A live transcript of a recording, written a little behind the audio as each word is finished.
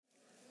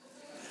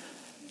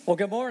Well,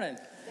 good morning.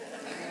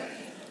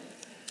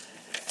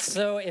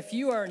 So if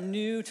you are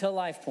new to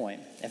LifePoint,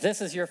 if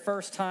this is your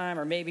first time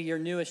or maybe you're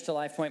newish to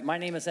LifePoint, my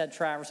name is Ed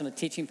Travers. I'm the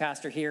teaching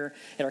pastor here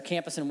at our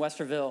campus in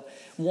Westerville.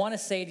 Want to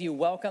say to you,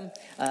 welcome.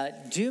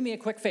 Do me a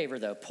quick favor,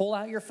 though. Pull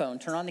out your phone,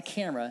 turn on the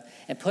camera,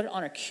 and put it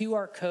on a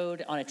QR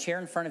code on a chair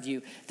in front of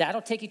you.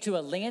 That'll take you to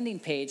a landing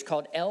page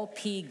called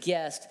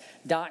lpguest.com.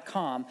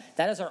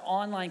 That is our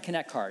online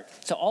Connect card.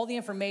 So all the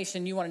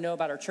information you want to know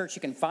about our church,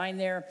 you can find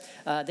there.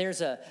 There's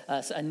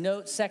a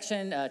note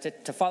section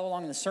to follow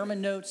along in the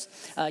sermon notes.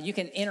 You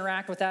can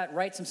interact with that,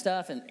 write some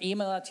stuff, and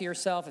email out to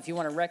yourself if you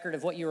want a record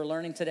of what you were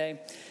learning today.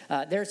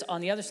 There's on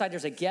the other side,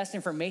 there's a guest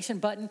information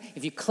button.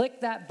 If you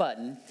click that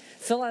button,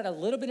 fill out a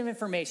little bit of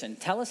information.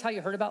 Tell us how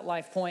you heard about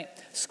LifePoint.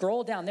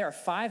 Scroll down. There are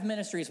 5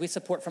 ministries we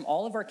support from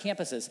all of our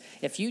campuses.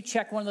 If you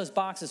check one of those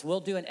boxes, we'll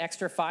do an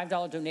extra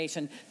 $5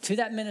 donation to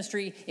that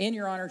ministry in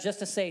your honor just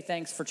to say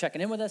thanks for checking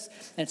in with us.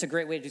 And it's a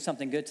great way to do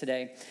something good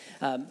today.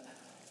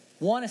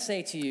 Want to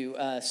say to you,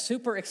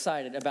 super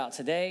excited about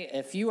today.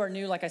 If you are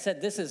new, like I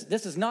said, this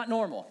is not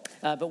normal,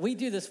 but we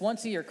do this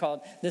once a year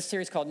this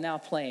series called Now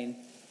Playing.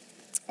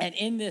 And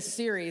in this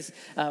series,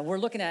 we're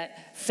looking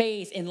at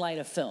faith in light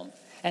of film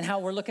and how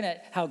we're looking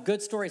at how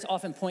good stories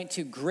often point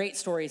to great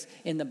stories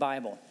in the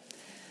Bible.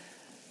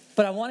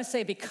 But I want to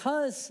say,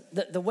 because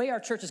the way our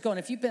church is going,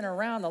 if you've been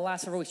around the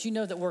last several weeks, you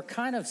know that we're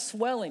kind of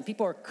swelling.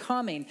 People are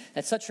coming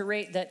at such a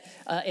rate that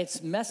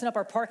it's messing up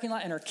our parking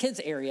lot and our kids'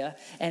 area.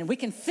 And we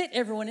can fit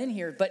everyone in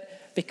here. But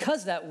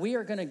because of that, we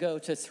are going to go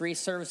to 3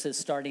 services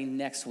starting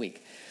next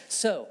week.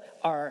 So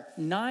our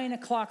 9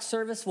 o'clock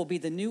service will be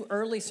the new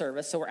early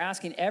service. So we're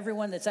asking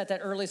everyone that's at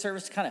that early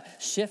service to kind of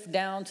shift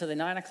down to the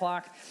 9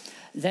 o'clock.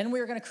 Then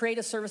we're going to create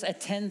a service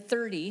at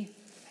 10:30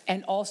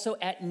 and also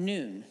at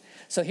noon.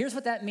 So here's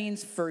what that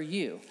means for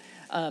you.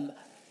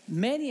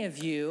 Many of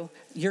you,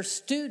 your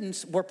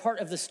students were part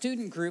of the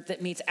student group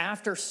that meets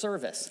after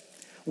service.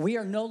 We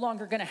are no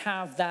longer going to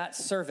have that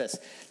service.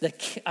 They're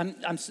not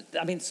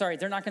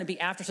going to be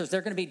after service.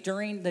 They're going to be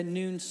during the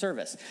noon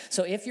service.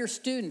 So if your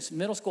students,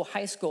 middle school,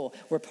 high school,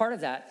 were part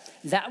of that,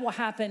 that will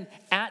happen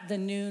at the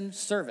noon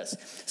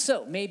service.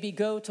 So maybe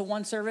go to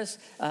one service,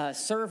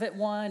 serve at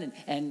one,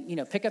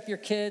 and pick up your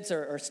kids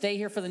or stay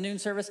here for the noon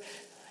service.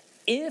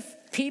 If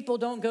people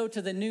don't go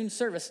to the noon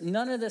service,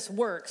 none of this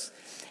works.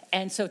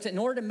 And so in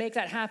order to make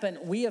that happen,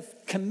 we have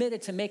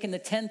committed to making the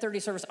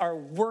 10:30 service our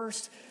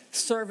worst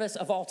service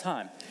of all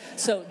time.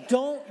 So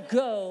don't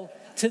go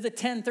to the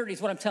 10:30 is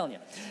what I'm telling you.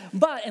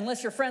 But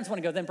unless your friends want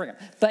to go, then bring them.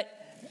 And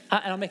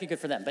I'll make it good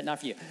for them, but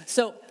not for you.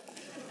 So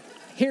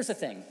here's the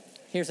thing.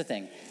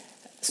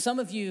 Some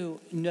of you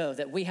know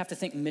that we have to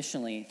think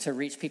missionally to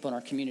reach people in our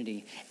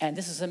community. And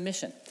this is a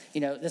mission.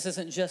 This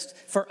isn't just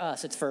for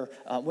us. It's for,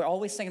 we're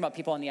always thinking about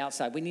people on the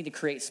outside. We need to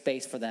create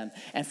space for them.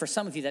 And for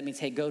some of you, that means,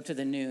 hey, go to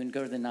the noon,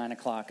 go to the 9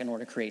 o'clock in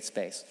order to create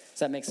space. Does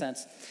that make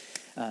sense?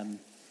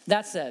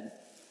 That said,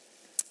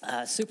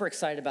 super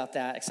excited about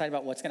that. Excited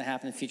about what's going to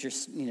happen in the future.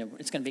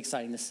 It's going to be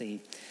exciting to see.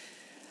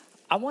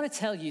 I want to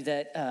tell you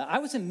that I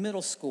was in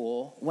middle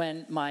school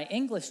when my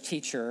English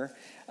teacher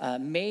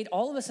made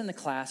all of us in the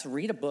class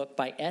read a book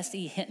by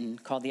S.E. Hinton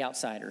called The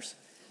Outsiders.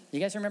 You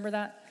guys remember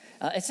that?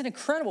 It's an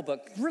incredible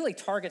book. Really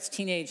targets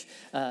teenage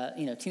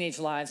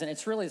lives, and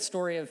it's really the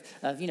story of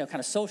kind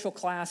of social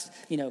class,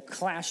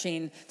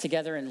 clashing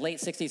together in late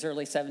 60s,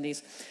 early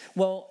 70s.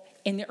 Well,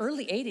 in the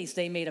early 80s,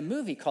 they made a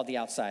movie called The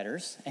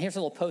Outsiders, and here's a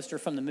little poster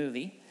from the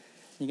movie.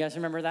 You guys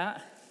remember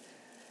that?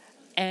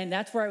 And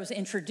that's where I was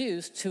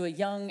introduced to a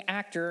young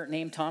actor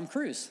named Tom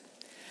Cruise.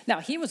 Now,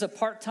 he was a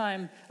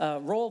part-time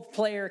role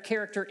player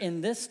character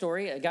in this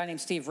story, a guy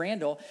named Steve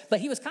Randall, but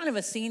he was kind of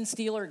a scene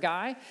stealer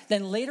guy.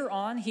 Then later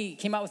on, he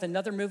came out with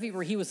another movie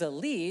where he was a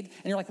lead,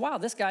 and you're like, wow,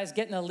 this guy's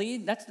getting a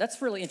lead.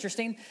 That's really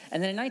interesting.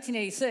 And then in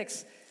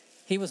 1986,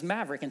 he was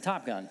Maverick in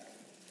Top Gun.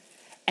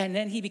 And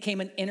then he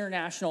became an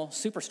international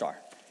superstar.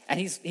 And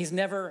he's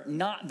never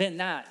not been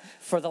that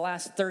for the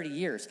last 30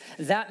 years.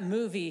 That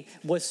movie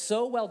was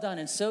so well done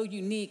and so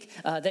unique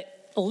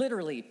that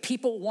literally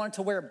people wanted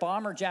to wear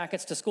bomber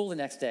jackets to school the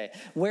next day,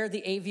 wear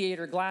the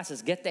aviator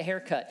glasses, get the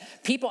haircut.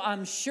 People,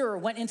 I'm sure,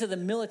 went into the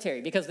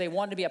military because they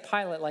wanted to be a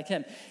pilot like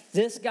him.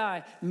 This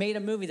guy made a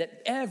movie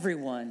that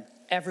everyone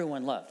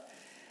loved.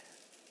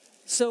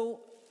 So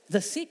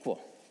the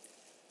sequel,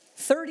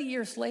 30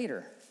 years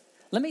later,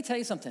 let me tell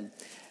you something.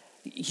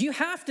 You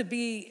have to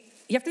be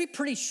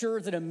pretty sure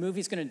that a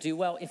movie's going to do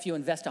well if you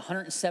invest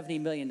 $170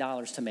 million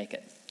to make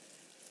it.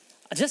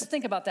 Just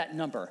think about that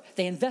number.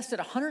 They invested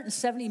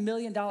 $170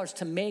 million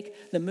to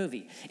make the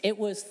movie. It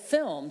was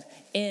filmed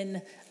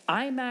in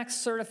IMAX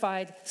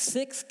certified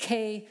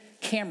 6K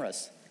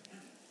cameras.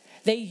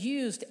 They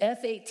used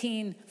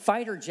F-18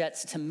 fighter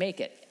jets to make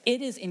it.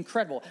 It is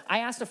incredible. I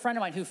asked a friend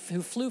of mine who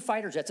flew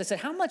fighter jets. I said,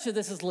 how much of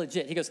this is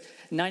legit? He goes,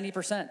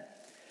 90%.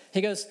 He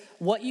goes,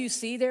 what you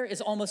see there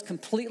is almost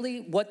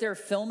completely what they're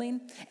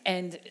filming.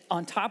 And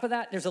on top of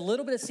that, there's a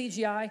little bit of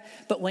CGI.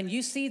 But when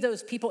you see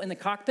those people in the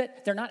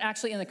cockpit, they're not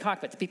actually in the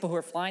cockpit, the people who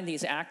are flying,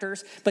 these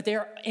actors, but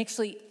they're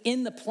actually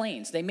in the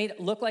planes. They made it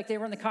look like they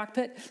were in the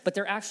cockpit, but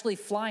they're actually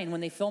flying when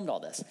they filmed all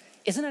this.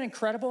 Isn't that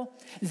incredible?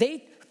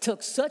 They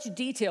took such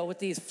detail with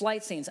these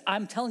flight scenes.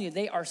 I'm telling you,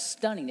 they are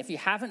stunning. If you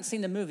haven't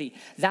seen the movie,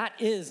 that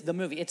is the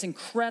movie. It's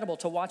incredible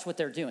to watch what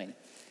they're doing.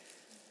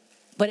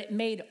 But it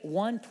made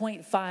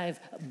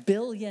 $1.5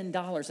 billion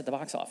at the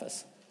box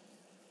office.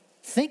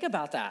 Think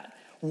about that.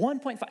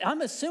 1.5.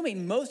 I'm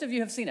assuming most of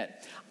you have seen it.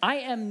 I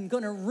am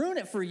going to ruin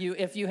it for you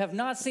if you have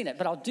not seen it,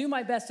 but I'll do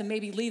my best to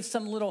maybe leave a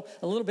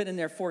little bit in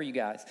there for you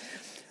guys.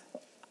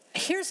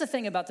 Here's the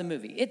thing about the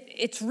movie.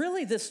 It's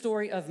really this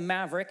story of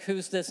Maverick,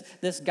 who's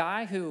this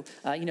guy who,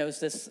 is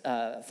this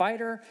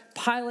fighter,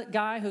 pilot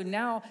guy who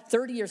now,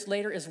 30 years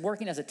later, is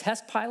working as a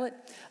test pilot.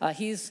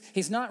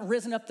 He's not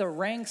risen up the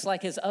ranks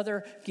like his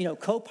other,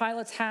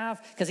 co-pilots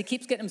have, because he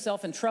keeps getting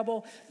himself in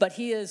trouble. But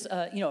he is,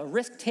 a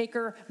risk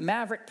taker,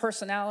 Maverick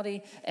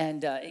personality,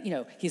 and,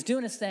 he's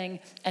doing his thing.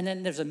 And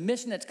then there's a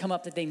mission that's come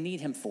up that they need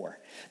him for.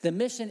 The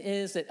mission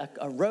is that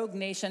a rogue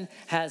nation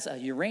has a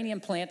uranium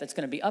plant that's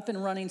going to be up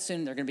and running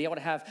soon. They're going to be able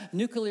to have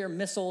nuclear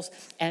missiles,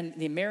 and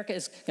America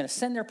is going to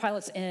send their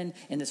pilots in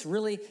this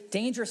really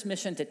dangerous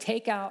mission to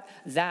take out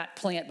that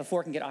plant before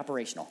it can get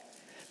operational.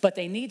 But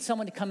they need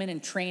someone to come in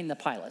and train the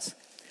pilots.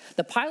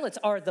 The pilots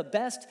are the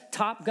best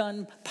Top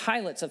Gun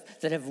pilots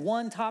that have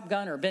won Top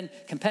Gun or been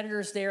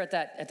competitors there at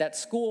that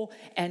school,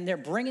 and they're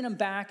bringing them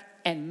back,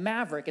 and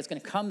Maverick is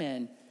going to come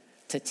in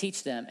to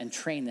teach them and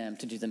train them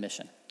to do the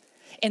mission.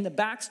 In the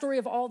backstory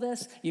of all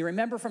this, you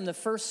remember from the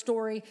first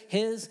story,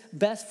 his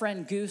best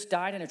friend Goose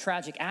died in a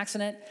tragic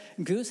accident.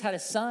 Goose had a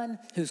son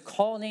whose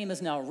call name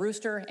is now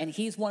Rooster, and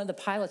he's one of the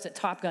pilots at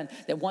Top Gun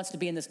that wants to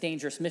be in this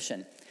dangerous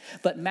mission.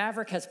 But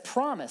Maverick has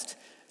promised,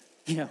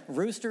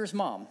 Rooster's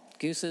mom,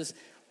 Goose's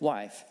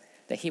wife,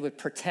 that he would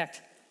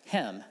protect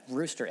him,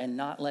 Rooster, and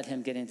not let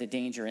him get into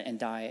danger and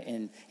die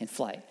in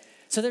flight.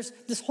 So there's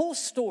this whole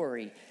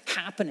story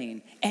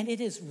happening, and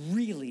it is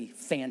really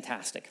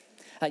fantastic.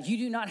 You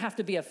do not have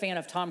to be a fan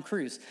of Tom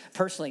Cruise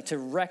personally to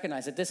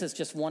recognize that this is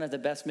just one of the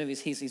best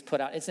movies he's put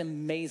out. It's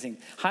amazing.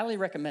 Highly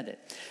recommend it.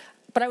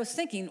 But I was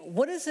thinking,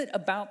 what is it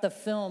about the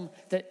film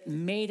that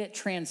made it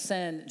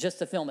transcend just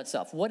the film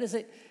itself? What is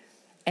it?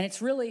 And it's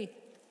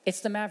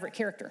the Maverick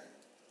character.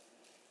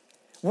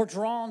 We're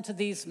drawn to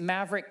these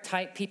Maverick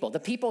type people, the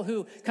people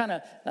who kind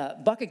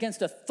of buck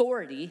against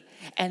authority,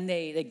 and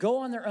they go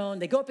on their own.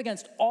 They go up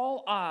against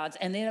all odds,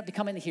 and they end up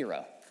becoming the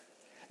hero.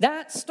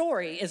 That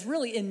story is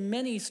really in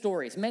many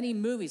stories, many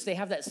movies. They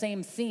have that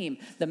same theme,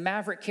 the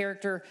Maverick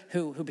character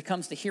who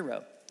becomes the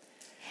hero.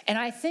 And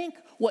I think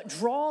what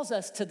draws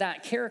us to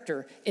that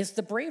character is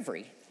the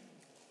bravery,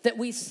 that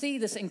we see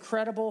this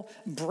incredible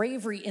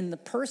bravery in the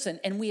person,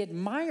 and we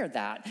admire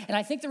that. And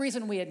I think the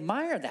reason we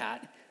admire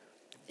that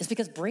is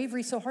because bravery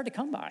is so hard to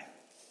come by.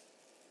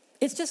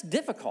 It's just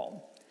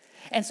difficult.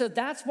 And so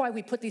that's why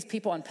we put these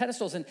people on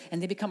pedestals and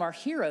they become our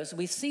heroes.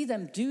 We see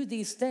them do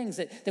these things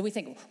that we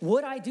think,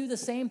 would I do the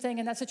same thing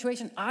in that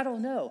situation? I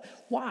don't know.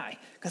 Why?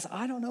 Because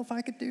I don't know if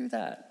I could do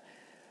that.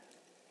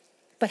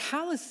 But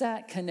how is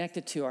that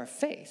connected to our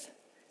faith?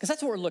 Because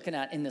that's what we're looking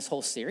at in this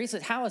whole series.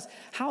 That how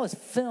is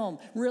film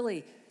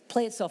really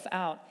play itself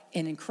out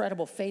in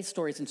incredible faith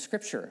stories in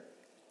Scripture?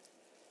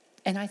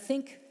 And I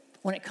think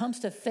when it comes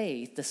to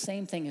faith, the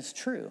same thing is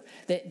true.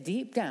 That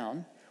deep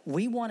down,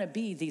 we want to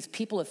be these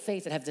people of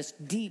faith that have this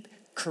deep,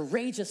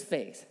 courageous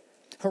faith,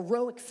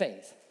 heroic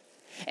faith.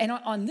 And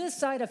on this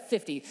side of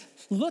 50,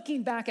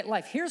 looking back at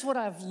life, here's what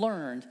I've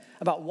learned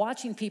about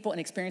watching people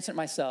and experiencing it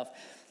myself.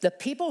 The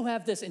people who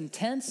have this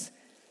intense,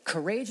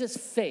 courageous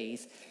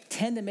faith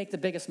tend to make the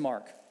biggest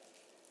mark.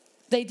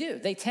 They do.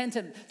 They tend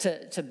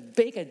to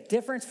make a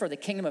difference for the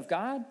kingdom of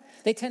God.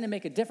 They tend to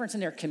make a difference in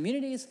their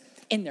communities,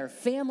 in their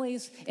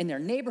families, in their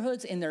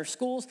neighborhoods, in their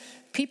schools.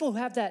 People who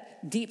have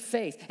that deep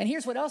faith. And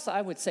here's what else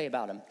I would say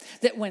about them.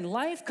 That when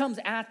life comes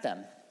at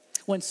them,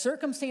 when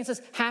circumstances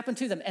happen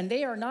to them, and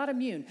they are not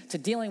immune to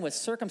dealing with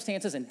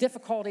circumstances and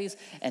difficulties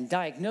and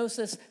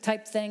diagnosis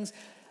type things,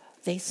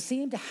 they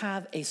seem to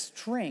have a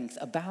strength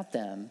about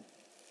them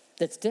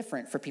that's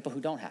different for people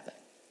who don't have it.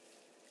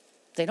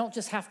 They don't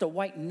just have to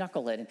white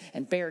knuckle it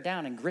and bear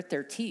down and grit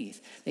their teeth.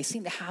 They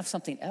seem to have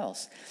something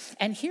else.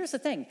 And here's the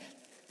thing.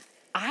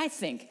 I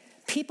think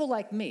people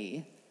like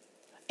me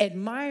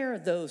admire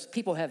those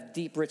people who have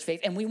deep, rich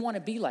faith, and we want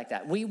to be like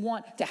that. We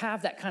want to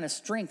have that kind of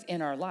strength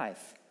in our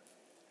life.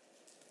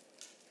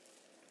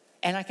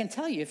 And I can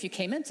tell you, if you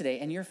came in today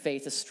and your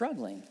faith is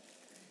struggling,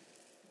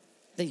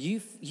 that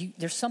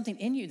there's something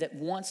in you that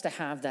wants to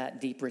have that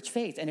deep, rich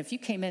faith. And if you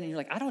came in and you're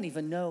like, I don't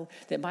even know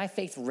that my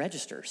faith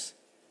registers.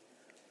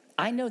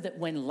 I know that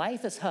when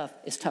life is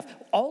tough,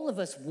 all of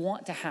us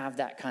want to have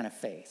that kind of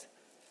faith.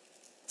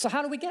 So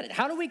how do we get it?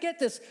 How do we get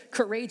this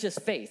courageous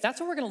faith? That's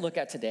what we're going to look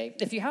at today.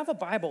 If you have a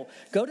Bible,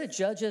 go to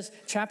Judges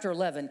chapter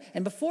 11.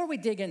 And before we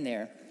dig in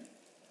there,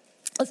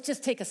 let's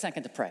just take a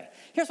second to pray.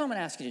 Here's what I'm going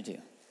to ask you to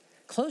do.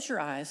 Close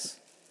your eyes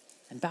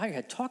and bow your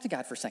head. Talk to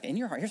God for a second in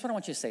your heart. Here's what I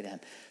want you to say to him.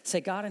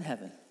 Say, God in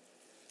heaven,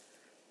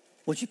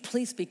 would you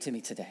please speak to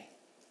me today?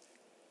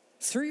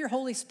 Through your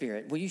Holy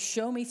Spirit, will you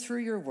show me through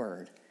your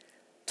word?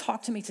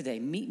 Talk to me today.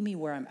 Meet me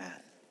where I'm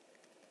at.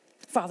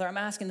 Father, I'm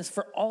asking this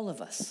for all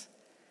of us.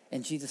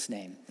 In Jesus'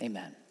 name,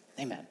 amen.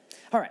 Amen.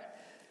 All right.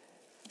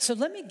 So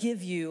let me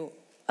give you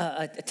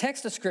a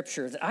text of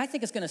scripture that I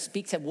think is going to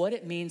speak to what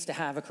it means to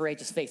have a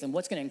courageous faith and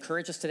what's going to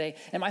encourage us today.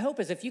 And my hope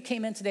is if you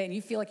came in today and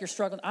you feel like you're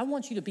struggling, I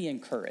want you to be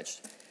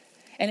encouraged.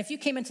 And if you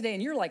came in today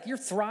and you're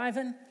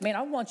thriving, man,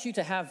 I want you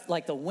to have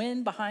like the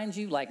wind behind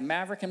you, like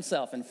Maverick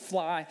himself, and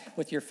fly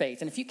with your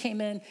faith. And if you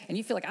came in and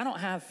you feel like I don't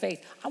have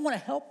faith, I want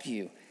to help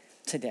you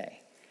today.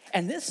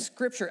 And this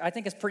scripture, I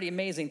think, is pretty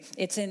amazing.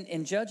 It's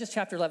in Judges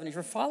chapter 11. If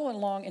you're following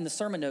along in the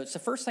sermon notes, the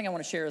first thing I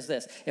want to share is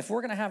this. If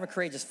we're going to have a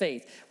courageous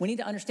faith, we need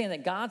to understand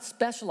that God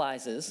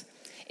specializes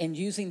in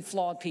using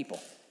flawed people.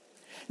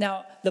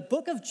 Now, the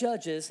book of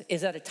Judges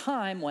is at a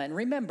time when,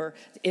 remember,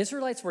 the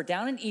Israelites were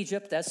down in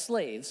Egypt as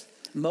slaves.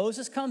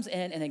 Moses comes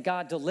in, and then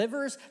God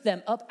delivers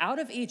them up out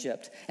of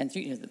Egypt and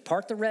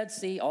part the Red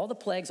Sea, all the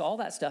plagues, all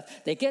that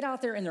stuff. They get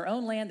out there in their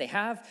own land. They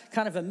have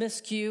kind of a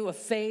miscue of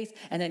faith.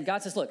 And then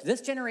God says, look, this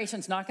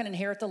generation's not going to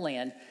inherit the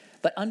land.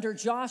 But under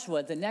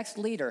Joshua, the next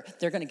leader,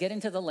 they're going to get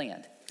into the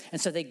land.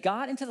 And so they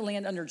got into the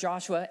land under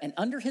Joshua, and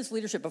under his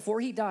leadership, before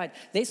he died,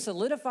 they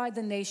solidified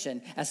the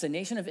nation as the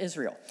nation of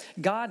Israel.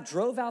 God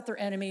drove out their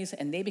enemies,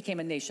 and they became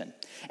a nation.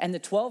 And the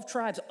 12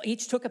 tribes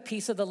each took a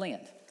piece of the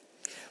land.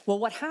 Well,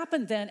 what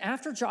happened then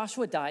after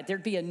Joshua died,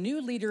 there'd be a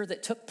new leader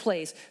that took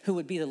place who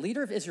would be the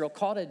leader of Israel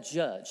called a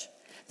judge.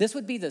 This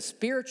would be the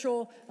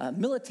spiritual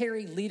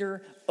military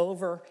leader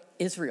over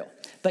Israel.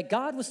 But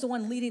God was the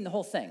one leading the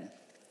whole thing.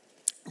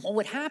 What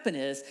would happen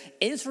is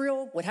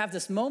Israel would have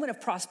this moment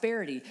of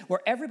prosperity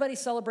where everybody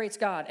celebrates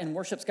God and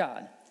worships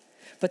God.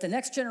 But the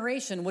next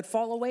generation would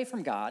fall away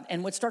from God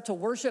and would start to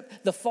worship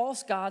the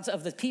false gods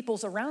of the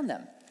peoples around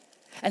them.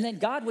 And then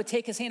God would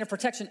take his hand of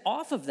protection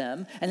off of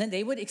them, and then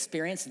they would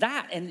experience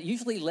that, and it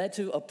usually led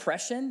to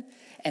oppression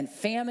and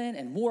famine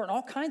and war and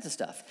all kinds of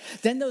stuff.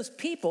 Then those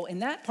people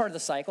in that part of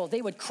the cycle,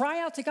 they would cry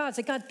out to God,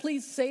 say, God,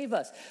 please save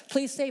us.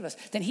 Please save us.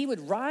 Then he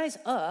would rise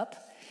up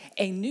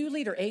a new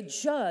leader, a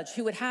judge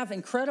who would have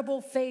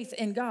incredible faith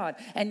in God.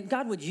 And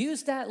God would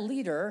use that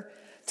leader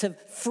to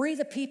free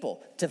the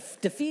people, to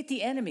defeat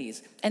the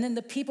enemies. And then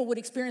the people would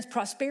experience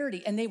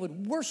prosperity, and they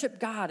would worship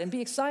God and be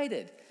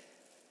excited.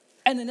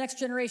 And the next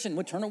generation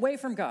would turn away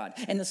from God.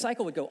 And the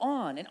cycle would go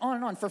on and on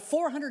and on. For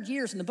 400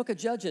 years in the book of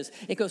Judges,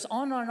 it goes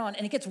on and on and on.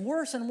 And it gets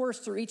worse and worse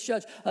through each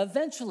judge.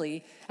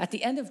 Eventually, at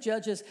the end of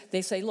Judges,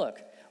 they say, look,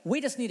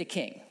 we just need a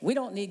king. We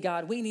don't need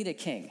God. We need a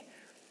king.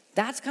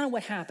 That's kind of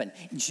what happened.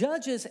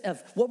 Judges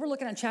of what we're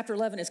looking at in chapter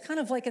 11 is kind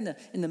of like in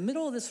the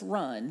middle of this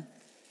run.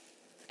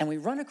 And we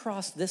run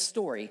across this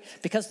story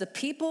because the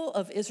people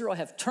of Israel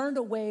have turned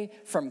away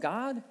from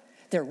God.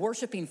 They're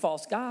worshiping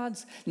false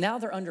gods. Now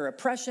they're under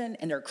oppression,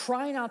 and they're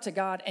crying out to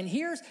God. And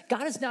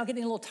God is now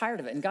getting a little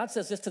tired of it. And God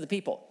says this to the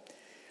people.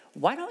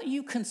 Why don't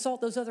you consult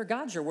those other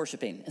gods you're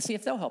worshiping and see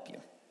if they'll help you?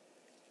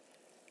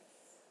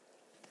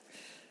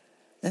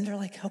 Then they're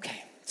like,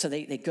 okay. So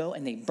they go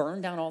and they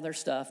burn down all their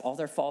stuff, all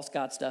their false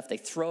god stuff. They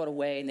throw it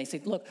away, and they say,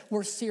 look,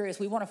 we're serious.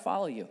 We want to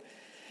follow you.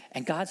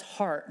 And God's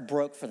heart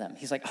broke for them.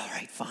 He's like, all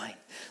right, fine.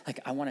 Like,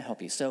 I want to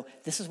help you. So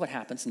this is what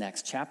happens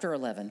next. Chapter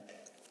 11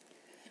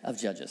 of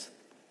Judges.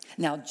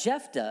 Now,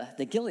 Jephthah,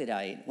 the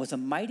Gileadite, was a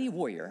mighty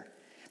warrior,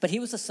 but he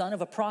was the son of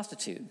a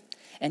prostitute.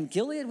 And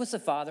Gilead was the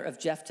father of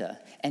Jephthah,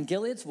 and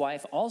Gilead's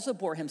wife also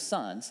bore him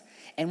sons.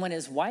 And when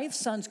his wife's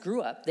sons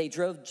grew up, they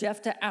drove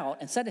Jephthah out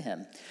and said to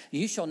him,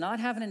 you shall not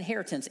have an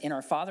inheritance in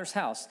our father's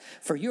house,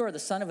 for you are the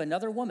son of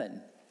another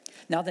woman.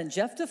 Now then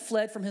Jephthah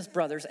fled from his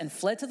brothers and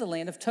fled to the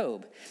land of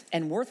Tob,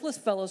 and worthless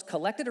fellows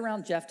collected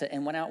around Jephthah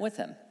and went out with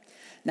him.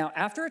 Now,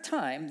 after a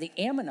time, the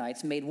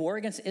Ammonites made war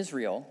against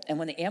Israel, and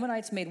when the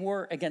Ammonites made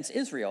war against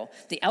Israel,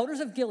 the elders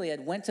of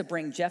Gilead went to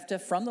bring Jephthah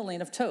from the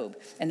land of Tob,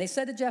 and they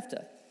said to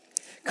Jephthah,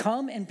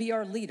 come and be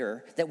our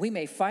leader, that we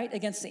may fight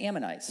against the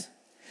Ammonites.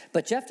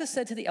 But Jephthah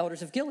said to the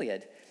elders of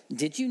Gilead,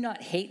 did you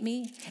not hate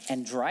me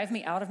and drive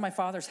me out of my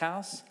father's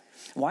house?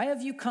 Why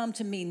have you come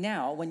to me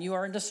now when you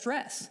are in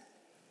distress?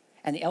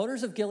 And the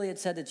elders of Gilead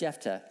said to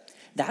Jephthah,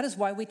 that is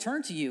why we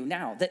turn to you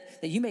now,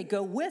 that you may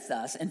go with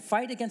us and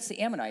fight against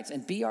the Ammonites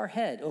and be our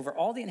head over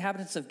all the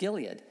inhabitants of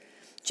Gilead.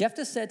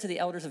 Jephthah said to the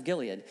elders of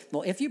Gilead,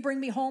 well, if you bring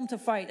me home to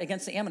fight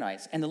against the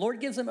Ammonites and the Lord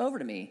gives them over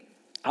to me,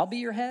 I'll be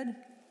your head?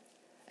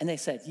 And they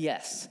said,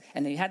 yes.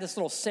 And they had this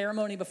little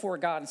ceremony before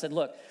God and said,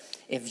 look,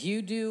 if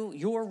you do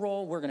your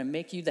role, we're going to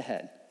make you the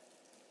head.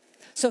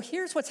 So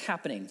here's what's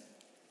happening.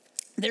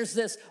 There's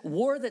this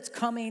war that's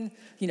coming,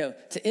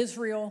 to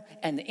Israel,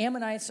 and the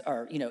Ammonites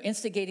are,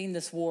 instigating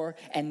this war.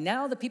 And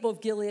now the people of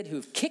Gilead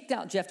who've kicked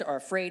out Jephthah are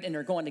afraid, and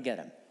they're going to get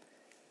him.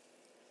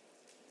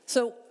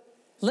 So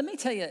let me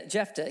tell you,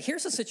 Jephthah,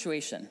 here's the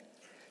situation.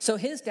 So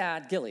his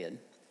dad, Gilead,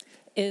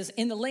 is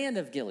in the land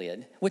of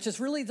Gilead, which is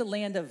really the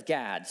land of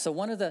Gad. So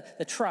one of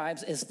the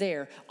tribes is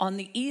there on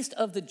the east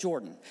of the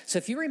Jordan. So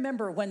if you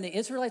remember when the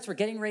Israelites were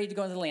getting ready to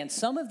go into the land,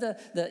 some of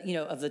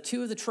the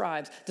two of the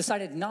tribes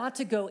decided not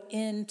to go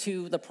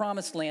into the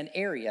promised land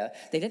area.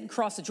 They didn't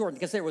cross the Jordan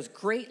because there was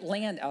great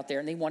land out there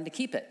and they wanted to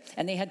keep it.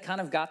 And they had kind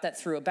of got that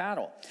through a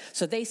battle.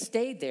 So they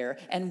stayed there.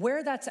 And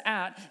where that's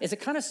at is it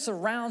kind of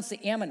surrounds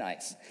the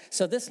Ammonites.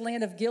 So this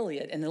land of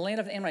Gilead and the land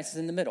of the Ammonites is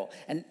in the middle.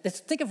 And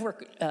think of where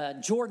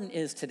Jordan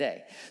is today.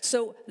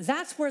 So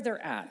that's where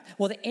they're at.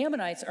 Well, the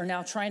Ammonites are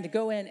now trying to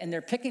go in and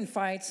they're picking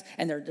fights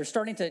and they're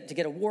starting to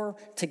get a war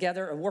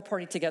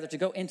party together to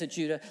go into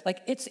Judah.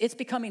 Like it's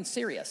becoming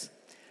serious.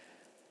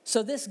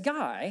 So this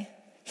guy,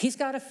 he's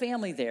got a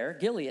family there,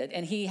 Gilead,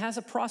 and he has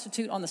a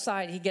prostitute on the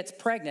side. He gets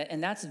pregnant,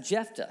 and that's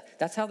Jephthah.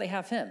 That's how they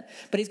have him.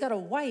 But he's got a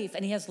wife,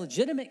 and he has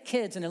legitimate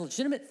kids and a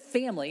legitimate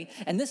family,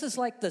 and this is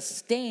like the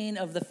stain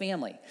of the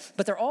family.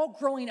 But they're all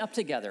growing up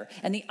together,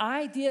 and the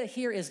idea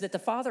here is that the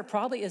father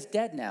probably is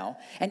dead now,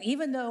 and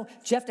even though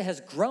Jephthah has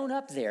grown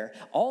up there,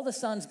 all the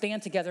sons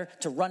band together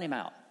to run him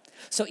out.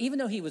 So even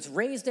though he was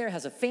raised there,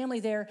 has a family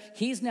there,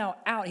 he's now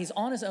out. He's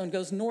on his own,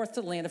 goes north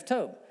to the land of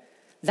Tob.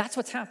 That's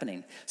what's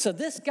happening. So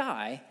this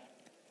guy,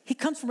 he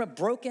comes from a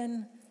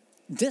broken,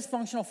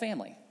 dysfunctional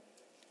family.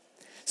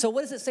 So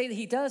what does it say that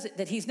he does?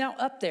 That he's now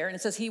up there, and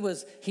it says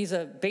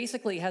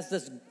basically has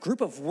this group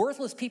of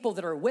worthless people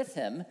that are with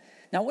him.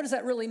 Now, what does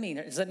that really mean?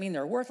 Does that mean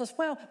they're worthless?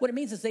 Well, what it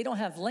means is they don't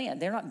have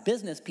land. They're not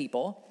business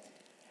people.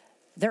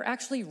 They're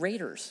actually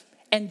raiders.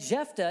 And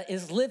Jephthah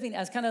is living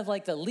as kind of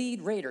like the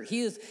lead raider.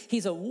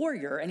 He's a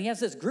warrior, and he has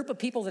this group of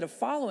people that have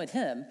followed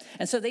him.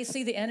 And so they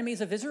see the enemies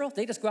of Israel.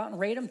 They just go out and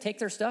raid them, take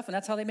their stuff, and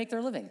that's how they make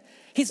their living.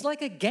 He's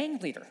like a gang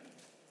leader.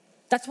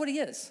 That's what he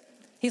is.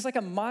 He's like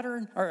a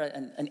modern or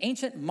an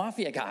ancient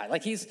mafia guy.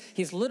 Like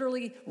he's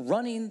literally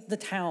running the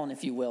town,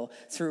 if you will,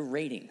 through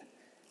raiding.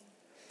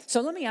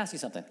 So let me ask you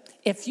something.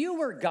 If you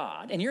were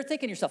God and you're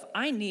thinking to yourself,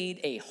 I need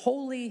a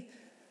holy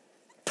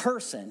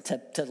person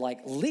to like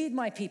lead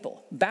my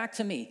people back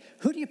to me,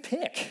 who do you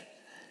pick?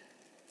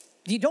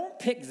 You don't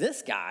pick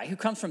this guy who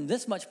comes from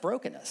this much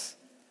brokenness,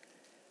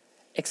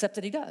 except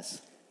that he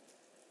does.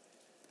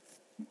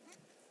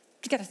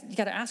 You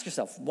gotta ask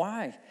yourself,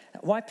 why?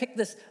 Why pick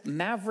this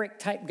maverick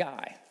type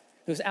guy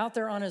who's out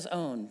there on his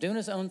own, doing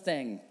his own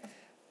thing?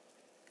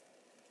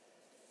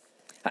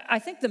 I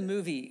think the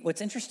movie,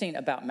 what's interesting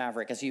about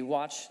Maverick as you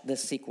watch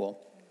this sequel,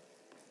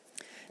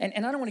 and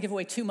I don't want to give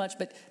away too much,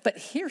 but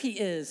here he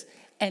is,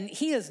 and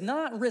he has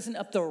not risen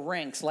up the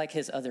ranks like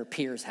his other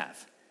peers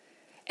have.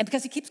 And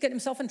because he keeps getting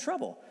himself in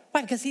trouble.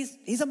 Why? Because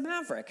he's a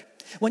maverick.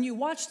 When you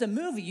watch the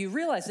movie, you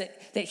realize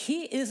that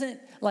he isn't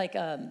like,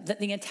 that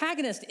the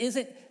antagonist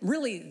isn't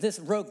really this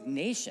rogue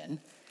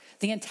nation.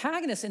 The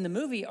antagonists in the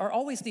movie are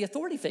always the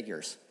authority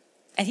figures.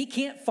 And he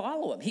can't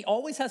follow them. He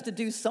always has to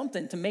do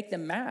something to make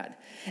them mad.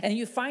 And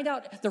you find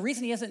out the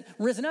reason he hasn't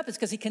risen up is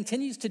because he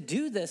continues to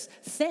do this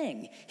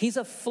thing. He's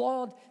a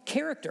flawed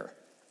character.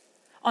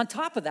 On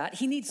top of that,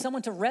 he needs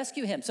someone to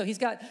rescue him. So he's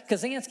got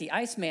Kazansky,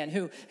 Iceman,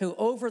 who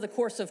over the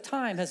course of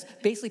time has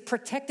basically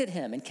protected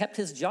him and kept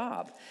his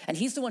job. And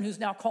he's the one who's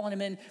now calling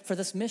him in for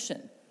this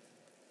mission.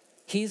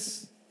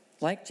 He's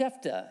like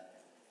Jephthah,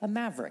 a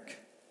maverick.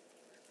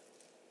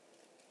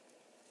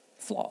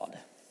 Flawed.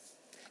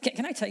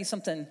 Can I tell you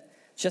something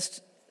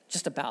just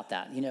about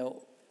that? You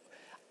know,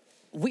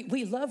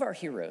 we love our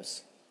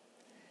heroes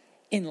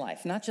in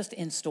life, not just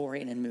in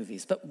story and in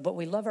movies, but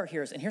we love our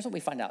heroes. And here's what we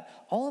find out.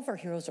 All of our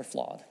heroes are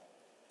flawed.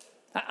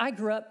 I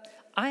grew up,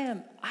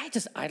 I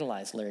just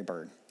idolized Larry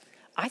Bird.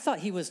 I thought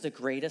he was the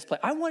greatest player.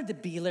 I wanted to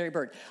be Larry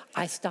Bird.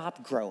 I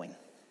stopped growing.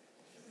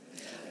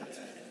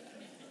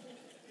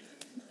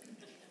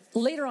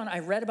 Later on, I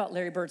read about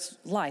Larry Bird's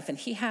life, and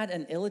he had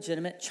an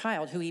illegitimate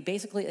child who he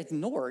basically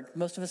ignored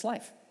most of his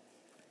life.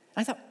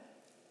 I thought,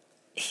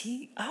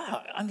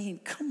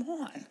 come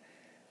on. Do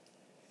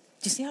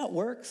you see how it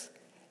works?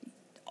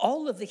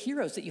 All of the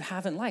heroes that you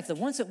have in life, the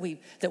ones that we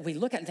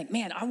look at and think,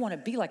 man, I want to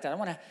be like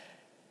that.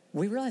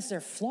 We realize they're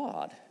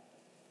flawed.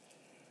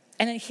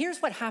 And then here's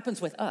what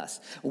happens with us.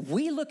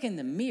 We look in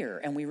the mirror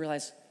and we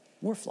realize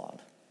we're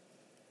flawed.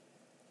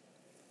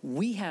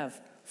 We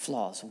have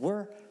flaws.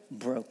 We're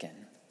broken.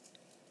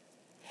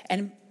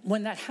 And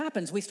when that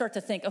happens, we start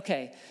to think,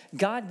 okay,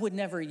 God would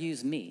never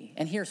use me.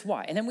 And here's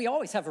why. And then we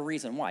always have a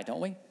reason why, don't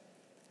we?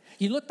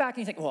 You look back and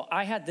you think, well,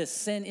 I had this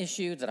sin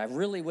issue that I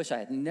really wish I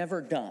had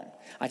never done.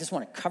 I just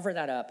want to cover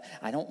that up.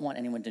 I don't want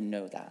anyone to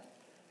know that.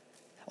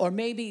 Or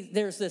maybe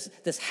there's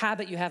this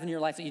habit you have in your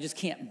life that you just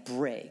can't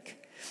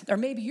break. Or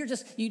maybe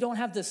you don't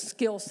have the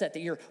skill set that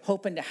you're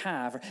hoping to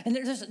have. And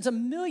there's a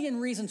million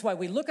reasons why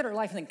we look at our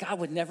life and think, God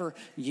would never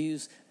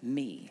use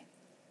me.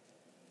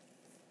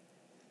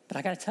 But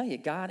I got to tell you,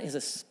 God is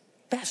a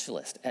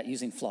specialist at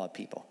using flawed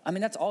people. I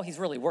mean, that's all he's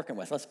really working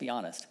with, let's be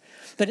honest.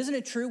 But isn't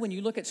it true when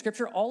you look at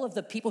Scripture, all of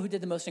the people who did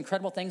the most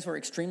incredible things were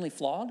extremely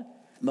flawed?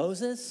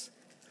 Moses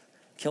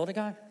killed a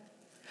guy.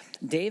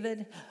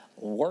 David,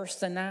 worse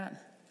than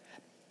that.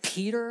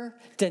 Peter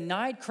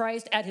denied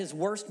Christ at his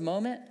worst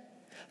moment.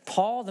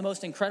 Paul, the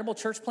most incredible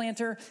church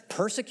planter,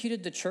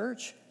 persecuted the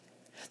church.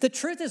 The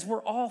truth is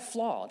we're all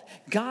flawed.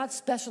 God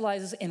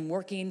specializes in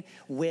working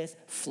with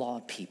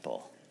flawed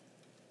people.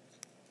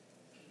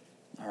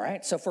 All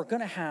right, so if we're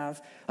going to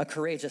have a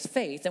courageous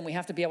faith, then we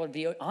have to be able to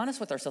be honest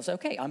with ourselves.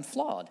 Okay, I'm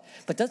flawed,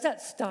 but does that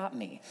stop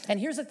me? And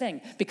here's the thing,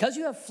 because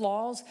you have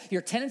flaws,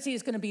 your tendency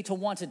is going to be to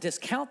want to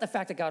discount the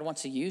fact that God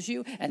wants to use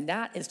you, and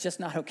that is just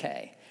not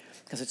okay,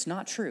 because it's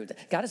not true.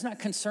 God is not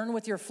concerned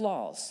with your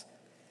flaws.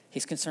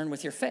 He's concerned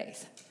with your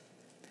faith.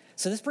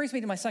 So this brings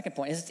me to my second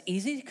point, is it's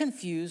easy to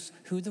confuse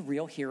who the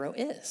real hero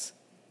is.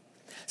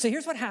 So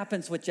here's what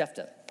happens with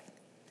Jephthah.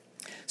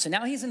 So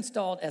now he's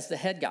installed as the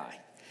head guy.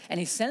 And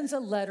he sends a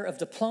letter of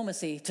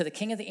diplomacy to the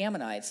king of the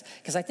Ammonites,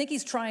 because I think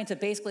he's trying to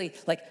basically,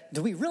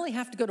 do we really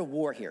have to go to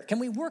war here? Can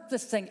we work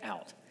this thing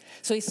out?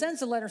 So he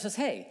sends a letter and says,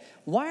 hey,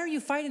 why are you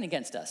fighting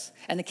against us?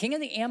 And the king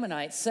of the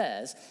Ammonites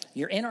says,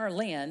 you're in our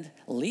land,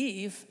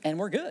 leave, and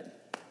we're good.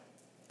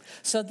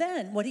 So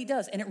then what he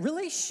does, and it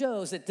really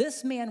shows that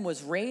this man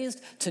was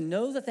raised to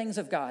know the things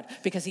of God,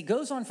 because he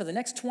goes on for the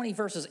next 20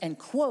 verses and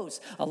quotes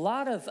a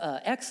lot of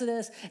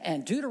Exodus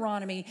and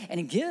Deuteronomy, and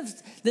he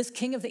gives this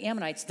king of the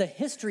Ammonites the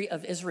history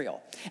of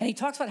Israel. And he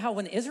talks about how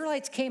when the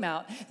Israelites came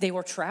out, they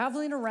were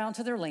traveling around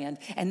to their land,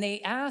 and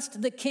they asked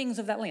the kings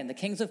of that land, the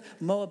kings of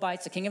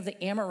Moabites, the king of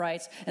the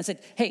Amorites, and said,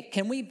 hey,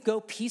 can we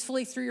go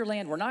peacefully through your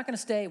land? We're not going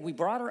to stay. We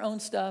brought our own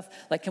stuff.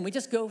 Can we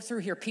just go through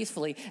here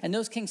peacefully? And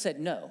those kings said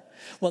no.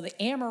 Well,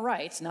 the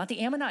Amorites, not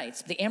the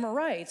Ammonites, the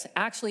Amorites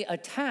actually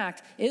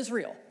attacked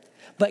Israel.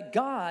 But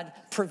God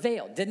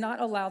prevailed, did not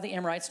allow the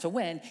Amorites to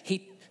win.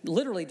 He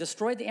literally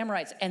destroyed the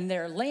Amorites, and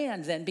their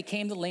land then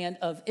became the land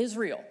of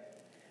Israel.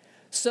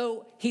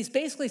 So he's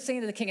basically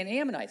saying to the king of the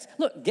Ammonites,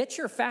 look, get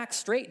your facts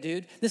straight,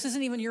 dude. This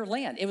isn't even your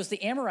land. It was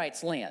the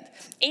Amorites' land.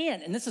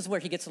 And this is where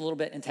he gets a little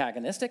bit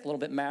antagonistic, a little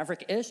bit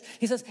maverick-ish.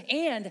 He says,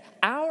 and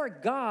our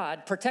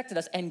God protected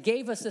us and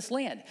gave us this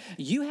land.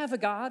 You have a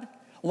God?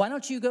 Why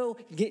don't you go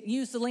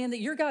use the land that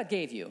your God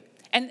gave you?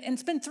 And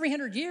it's been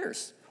 300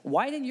 years.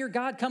 Why didn't your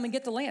God come and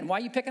get the land? Why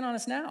are you picking on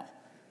us now?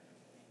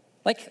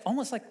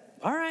 Almost like,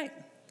 all right,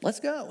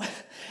 let's go.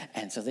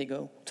 And so they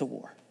go to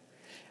war.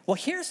 Well,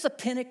 here's the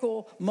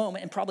pinnacle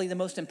moment and probably the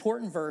most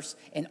important verse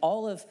in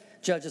all of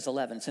Judges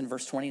 11. It's in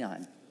verse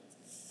 29.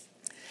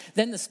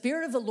 Then the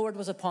Spirit of the Lord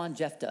was upon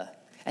Jephthah,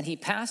 and he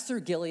passed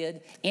through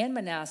Gilead and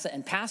Manasseh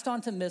and passed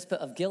on to Mizpah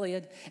of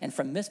Gilead. And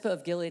from Mizpah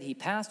of Gilead, he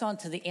passed on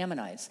to the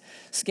Ammonites.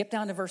 Skip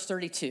down to verse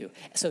 32.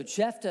 So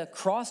Jephthah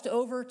crossed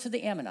over to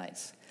the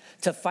Ammonites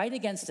to fight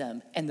against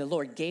them, and the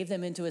Lord gave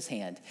them into his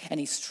hand. And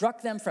he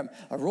struck them from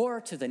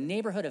Aroer to the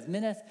neighborhood of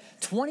Minnith,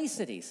 20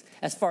 cities,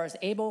 as far as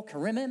Abel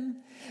Kerimim,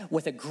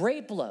 with a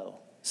great blow.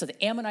 So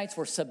the Ammonites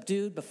were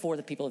subdued before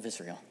the people of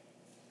Israel.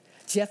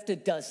 Jephthah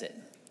does it.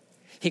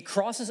 He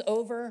crosses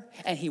over,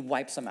 and he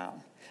wipes them out.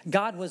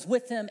 God was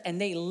with him,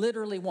 and they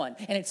literally won.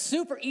 And it's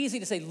super easy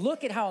to say,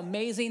 look at how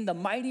amazing the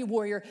mighty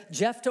warrior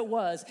Jephthah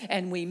was,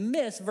 and we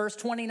miss verse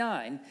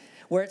 29,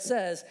 where it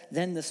says,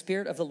 then the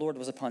Spirit of the Lord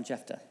was upon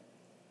Jephthah.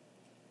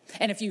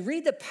 And if you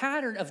read the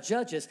pattern of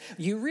Judges,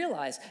 you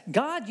realize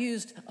God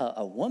used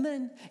a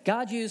woman,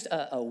 God used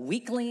a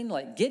weakling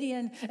like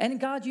Gideon, and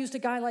God used a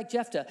guy like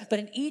Jephthah. But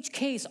in each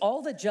case,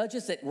 all the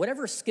judges that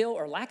whatever skill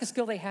or lack of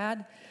skill they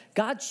had,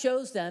 God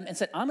chose them and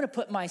said, I'm going to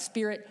put my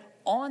Spirit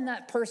on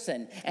that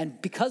person,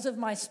 and because of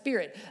my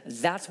Spirit,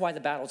 that's why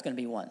the battle is going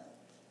to be won.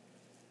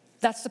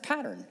 That's the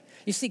pattern.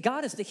 You see,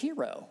 God is the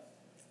hero,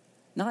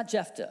 not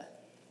Jephthah.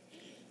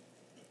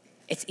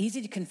 It's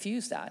easy to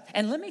confuse that.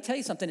 And let me tell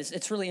you something,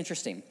 it's really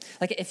interesting.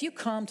 If you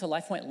come to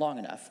LifePoint long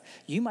enough,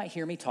 you might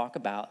hear me talk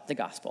about the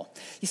gospel.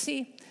 You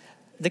see,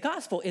 the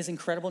gospel is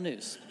incredible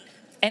news.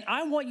 And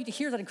I want you to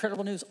hear that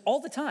incredible news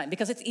all the time,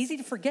 because it's easy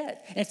to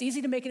forget, and it's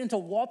easy to make it into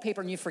wallpaper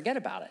and you forget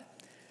about it.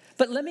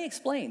 But let me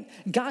explain.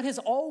 God has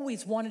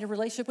always wanted a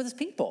relationship with his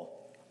people.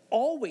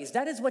 Always.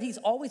 That is what he's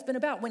always been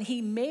about. When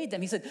he made them,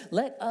 he said,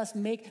 let us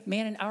make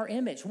man in our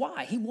image.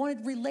 Why? He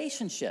wanted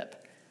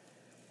relationship.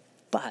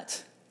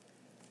 But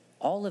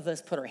all of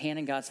us put our hand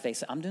in God's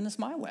face. I'm doing this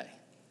my way.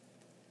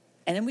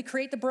 And then we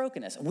create the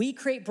brokenness. We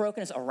create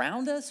brokenness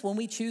around us when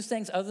we choose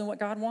things other than what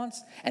God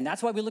wants. And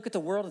that's why we look at the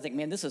world and think,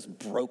 man, this is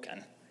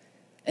broken.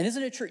 And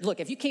isn't it true? Look,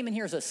 if you came in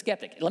here as a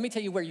skeptic, let me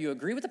tell you where you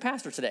agree with the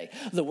pastor today.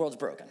 The world's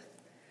broken.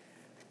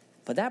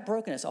 But that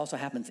brokenness also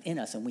happens in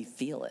us, and we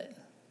feel it.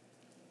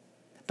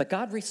 But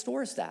God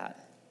restores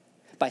that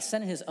by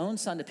sending his own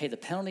son to pay the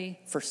penalty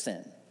for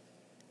sin.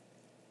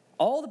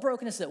 All the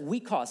brokenness that we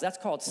cause, that's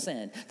called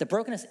sin. The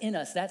brokenness in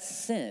us, that's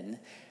sin.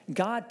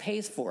 God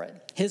pays for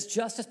it. His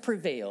justice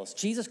prevails.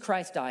 Jesus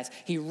Christ dies.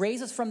 He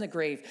raises from the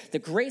grave. The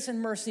grace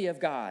and mercy of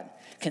God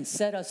can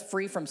set us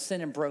free from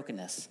sin and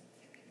brokenness.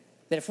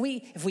 That if we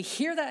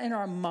hear that in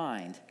our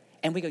mind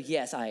and we go,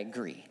 yes, I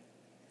agree.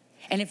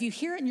 And if you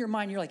hear it in your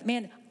mind, you're like,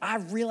 man, I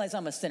realize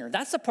I'm a sinner.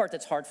 That's the part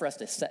that's hard for us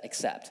to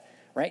accept,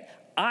 right?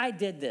 I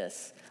did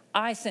this.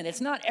 I sinned.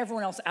 It's not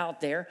everyone else out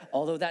there,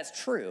 although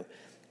that's true.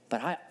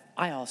 But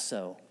I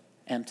also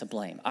am to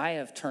blame. I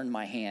have turned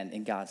my hand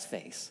in God's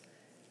face.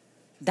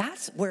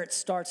 That's where it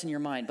starts in your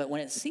mind. But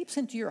when it seeps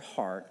into your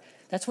heart,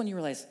 that's when you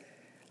realize,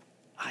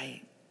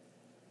 I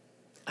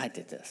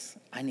did this.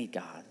 I need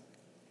God.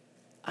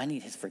 I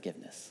need his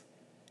forgiveness.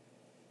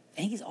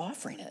 And he's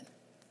offering it.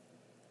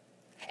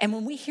 And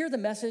when we hear the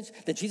message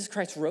that Jesus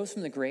Christ rose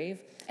from the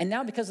grave, and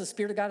now because the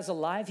Spirit of God is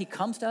alive, he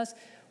comes to us,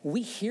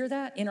 we hear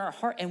that in our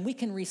heart, and we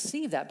can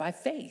receive that by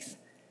faith.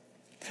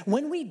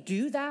 When we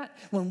do that,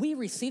 when we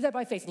receive that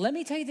by faith, let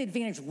me tell you the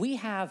advantage we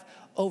have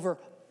over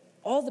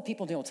all the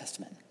people in the Old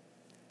Testament.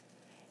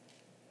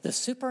 The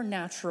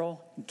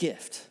supernatural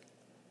gift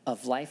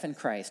of life in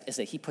Christ is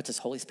that he puts his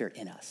Holy Spirit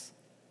in us.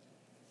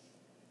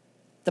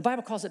 The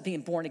Bible calls it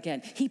being born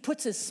again. He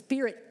puts his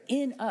Spirit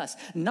in us,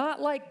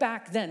 not like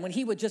back then when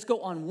he would just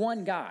go on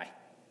one guy.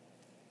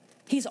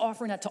 He's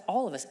offering that to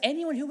all of us.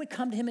 Anyone who would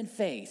come to him in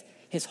faith,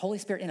 his Holy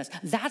Spirit in us.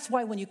 That's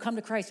why when you come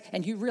to Christ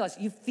and you realize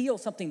you feel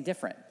something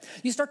different.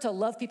 You start to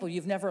love people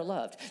you've never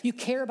loved. You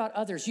care about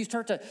others. You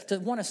start to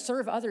want to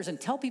serve others and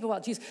tell people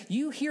about Jesus.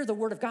 You hear the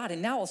word of God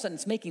and now all of a sudden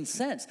it's making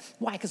sense.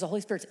 Why? Because the Holy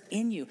Spirit's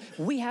in you.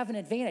 We have an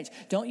advantage.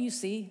 Don't you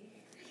see?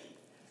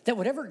 That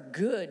whatever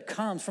good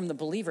comes from the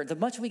believer, the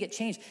much we get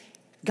changed,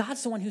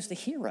 God's the one who's the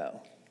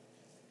hero.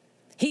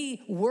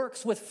 He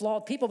works with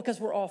flawed people because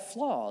we're all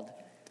flawed.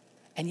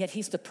 And yet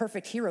he's the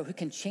perfect hero who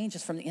can change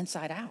us from the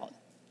inside out.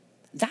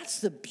 That's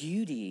the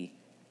beauty.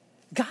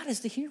 God is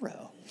the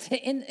hero.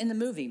 In the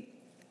movie,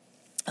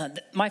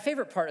 my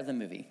favorite part of the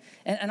movie,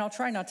 and I'll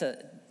try not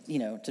to,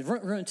 to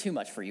ruin too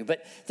much for you,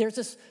 but there's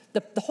this,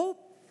 the whole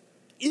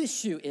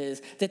issue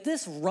is that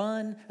this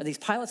run these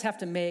pilots have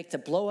to make to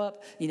blow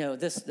up,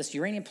 this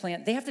uranium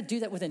plant, they have to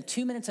do that within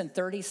 2 minutes and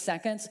 30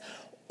 seconds,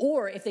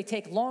 or if they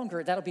take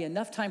longer, that'll be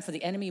enough time for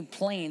the enemy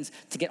planes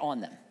to get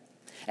on them.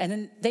 And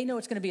then they know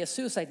it's going to be a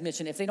suicide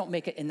mission if they don't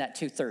make it in that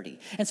 2:30.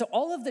 And so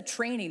all of the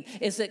training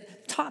is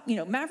that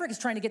Maverick is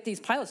trying to get these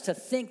pilots to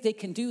think they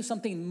can do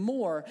something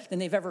more than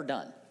they've ever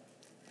done.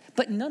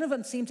 But none of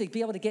them seem to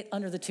be able to get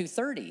under the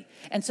 2:30.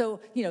 And so,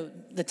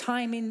 the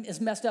timing is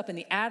messed up and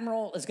the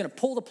admiral is going to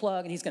pull the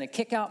plug and he's going to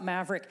kick out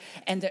Maverick.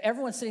 And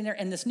everyone's sitting there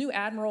and this new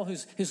admiral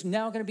who's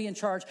now going to be in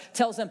charge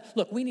tells them,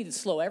 look, we need to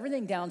slow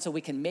everything down so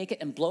we can make it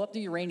and blow up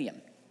the uranium.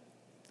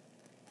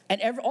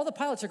 And all the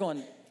pilots are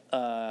going,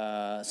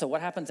 so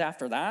what happens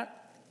after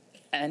that?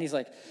 And he's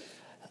like,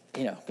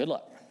 good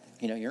luck.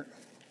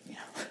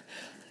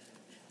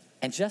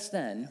 And just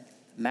then,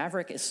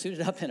 Maverick is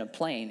suited up in a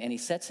plane, and he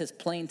sets his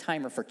plane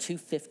timer for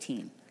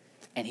 2:15,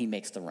 and he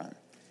makes the run.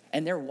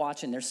 And they're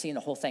watching, they're seeing the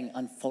whole thing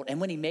unfold. And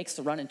when he makes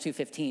the run in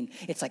 2:15,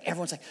 it's like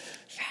everyone's like,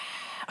 yeah.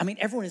 I mean,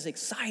 everyone is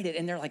excited,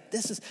 and they're like,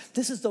 this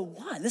is the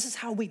one. This is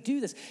how we do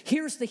this.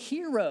 Here's the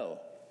hero.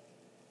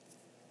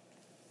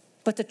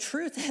 But the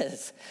truth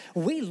is,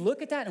 we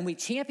look at that and we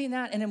champion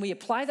that and then we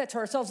apply that to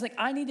ourselves and think,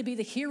 I need to be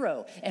the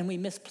hero. And we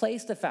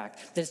misplace the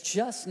fact that it's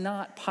just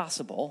not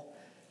possible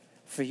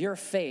for your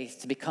faith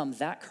to become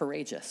that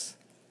courageous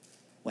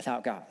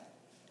without God.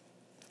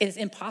 It is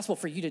impossible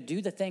for you to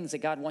do the things that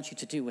God wants you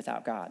to do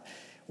without God.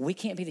 We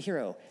can't be the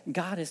hero.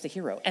 God is the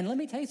hero. And let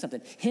me tell you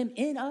something. Him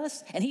in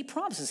us, and he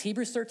promises,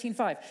 Hebrews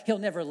 13:5, he'll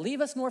never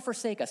leave us nor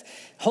forsake us.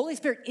 Holy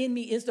Spirit in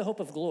me is the hope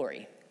of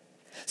glory.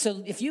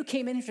 So if you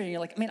came in here and you're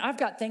like, I've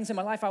got things in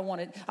my life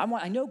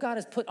I know God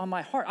has put on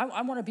my heart.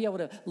 I want to be able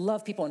to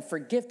love people and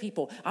forgive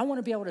people. I want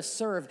to be able to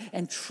serve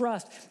and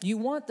trust. You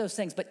want those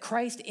things, but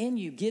Christ in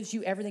you gives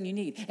you everything you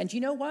need. And do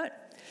you know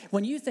what?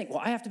 When you think,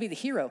 I have to be the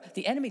hero,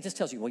 the enemy just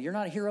tells you, you're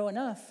not a hero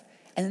enough.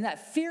 And then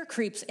that fear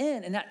creeps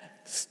in and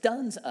that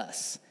stuns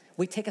us.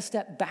 We take a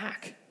step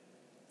back.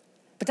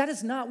 But that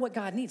is not what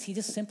God needs. He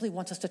just simply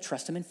wants us to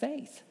trust him in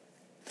faith.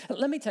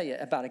 Let me tell you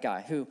about a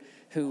guy who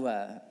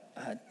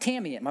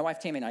Tammy, my wife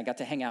Tammy and I got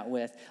to hang out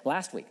with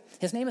last week.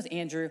 His name is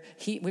Andrew.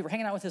 We were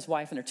hanging out with his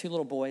wife and their 2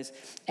 little boys.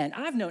 And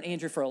I've known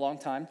Andrew for a long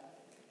time.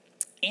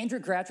 Andrew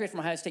graduated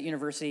from Ohio State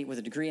University with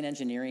a degree in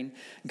engineering,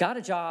 got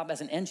a job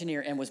as an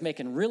engineer and was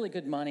making really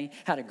good money,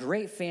 had a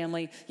great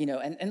family,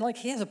 and like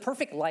he has a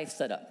perfect life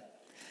set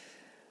up.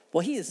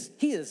 Well, he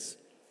is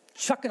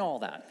chucking all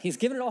that. He's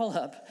giving it all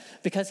up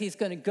because he's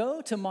going to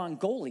go to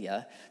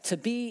Mongolia to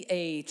be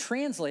a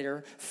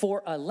translator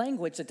for a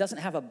language that doesn't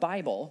have a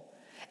Bible.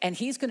 And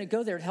he's going to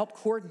go there to help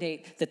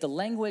coordinate that the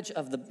language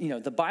of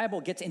the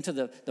Bible gets into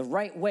the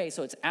right way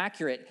so it's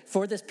accurate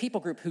for this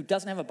people group who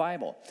doesn't have a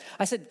Bible.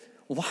 I said,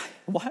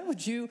 why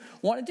would you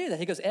want to do that?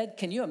 He goes, Ed,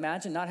 can you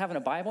imagine not having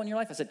a Bible in your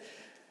life? I said,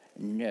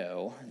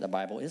 no, the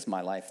Bible is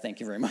my life. Thank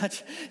you very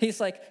much.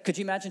 He's like, could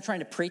you imagine trying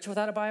to preach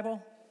without a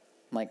Bible?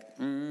 I'm like,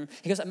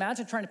 He goes,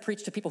 imagine trying to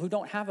preach to people who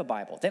don't have a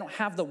Bible. They don't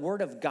have the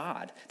word of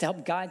God to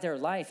help guide their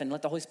life and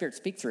let the Holy Spirit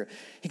speak through.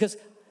 He goes,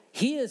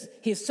 He is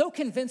so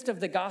convinced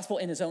of the gospel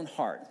in his own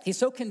heart. He's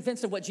so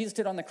convinced of what Jesus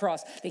did on the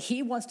cross that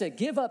he wants to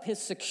give up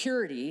his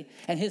security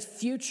and his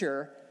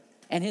future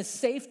and his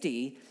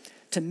safety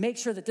to make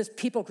sure that this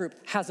people group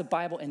has a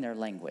Bible in their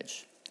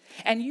language.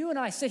 And you and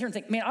I sit here and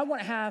think, I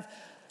want to have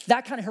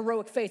that kind of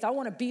heroic faith. I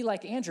want to be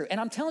like Andrew. And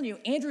I'm telling you,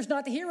 Andrew's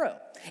not the hero.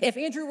 If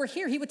Andrew were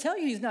here, he would tell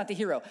you he's not the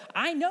hero.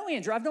 I know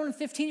Andrew. I've known him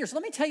 15 years. So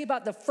let me tell you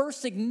about the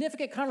first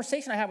significant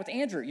conversation I had with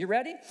Andrew. You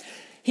ready?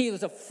 He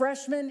was a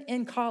freshman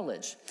in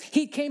college.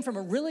 He came from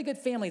a really good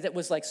family that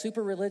was like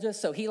super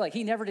religious, so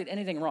he never did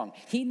anything wrong.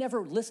 He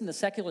never listened to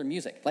secular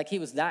music. Like he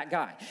was that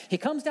guy. He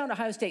comes down to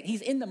Ohio State.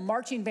 He's in the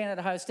marching band at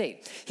Ohio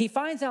State. He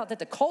finds out that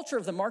the culture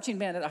of the marching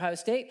band at Ohio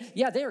State,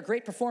 yeah, they are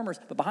great performers,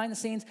 but behind the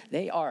scenes,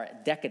 they are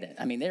decadent.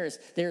 I mean, there's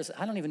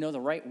I don't even know the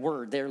right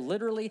word. They're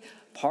literally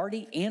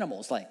party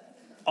animals, like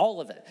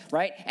all of it,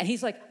 right? And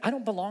he's like, I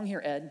don't belong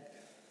here, Ed.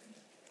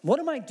 What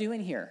am I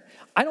doing here?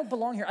 I don't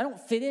belong here. I don't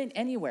fit in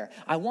anywhere.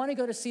 I want to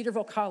go to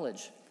Cedarville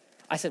College.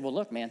 I said, well,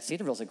 look, man,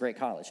 Cedarville's a great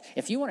college.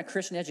 If you want a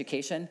Christian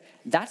education,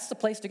 that's the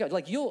place to go.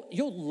 Like, you'll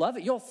love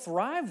it. You'll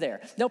thrive there.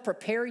 They'll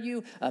prepare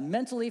you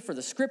mentally for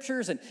the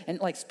scriptures and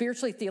like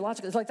spiritually,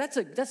 theologically. It's like,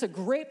 that's a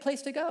great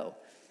place to go.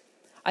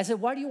 I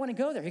said, why do you want to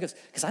go there? He goes,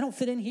 because I don't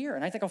fit in here,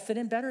 and I think I'll fit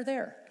in better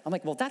there. I'm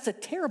like, well, that's a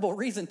terrible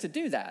reason to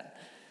do that.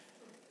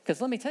 Because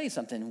let me tell you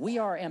something, we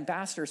are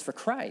ambassadors for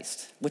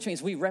Christ, which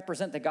means we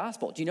represent the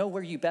gospel. Do you know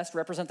where you best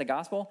represent the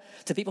gospel?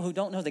 To people who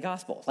don't know the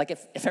gospel. Like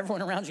if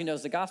everyone around you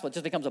knows the gospel, it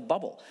just becomes a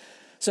bubble.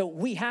 So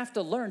we have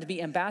to learn to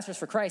be ambassadors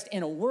for Christ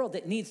in a world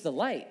that needs the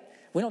light.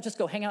 We don't just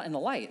go hang out in the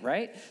light,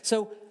 right?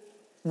 So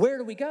where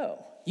do we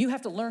go? You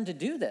have to learn to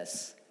do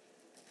this.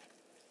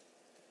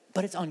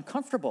 But it's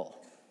uncomfortable.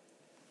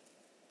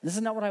 This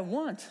is not what I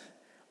want.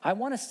 I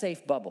want a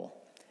safe bubble.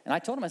 And I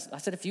told him, I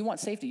said, if you want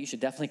safety, you should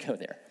definitely go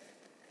there.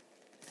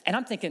 And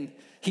I'm thinking,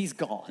 he's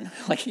gone.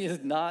 Like, he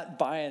is not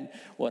buying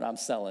what I'm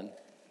selling.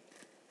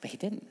 But he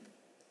didn't.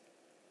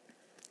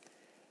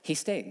 He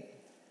stayed.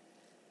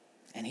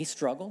 And he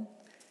struggled.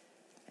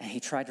 And he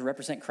tried to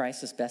represent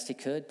Christ as best he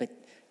could. But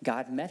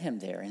God met him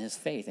there in his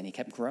faith. And he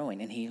kept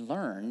growing. And he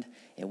learned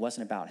it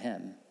wasn't about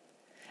him.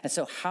 And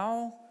so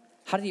how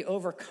did he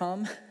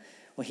overcome?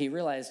 Well, he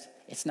realized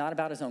it's not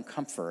about his own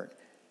comfort.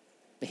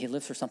 But he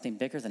lives for something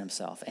bigger than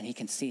himself. And he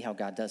can see how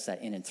God does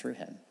that in and through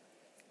him.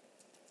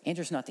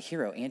 Andrew's not the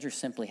hero. Andrew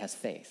simply has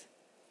faith.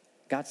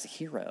 God's the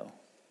hero.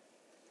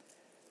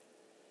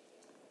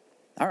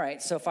 All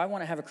right, so if I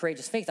want to have a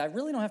courageous faith, I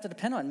really don't have to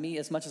depend on me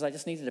as much as I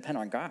just need to depend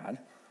on God.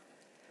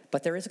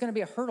 But there is going to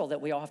be a hurdle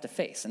that we all have to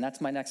face, and that's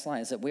my next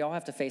line, is that we all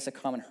have to face a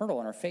common hurdle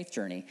in our faith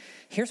journey.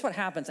 Here's what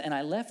happens, and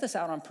I left this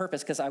out on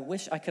purpose because I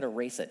wish I could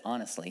erase it,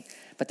 honestly.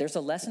 But there's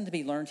a lesson to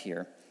be learned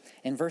here.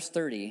 In verse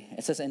 30,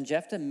 it says, and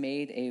Jephthah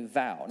made a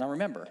vow. Now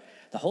remember,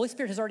 the Holy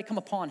Spirit has already come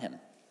upon him.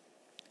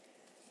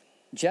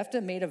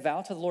 Jephthah made a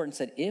vow to the Lord and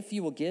said, if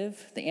you will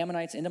give the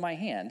Ammonites into my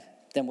hand,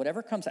 then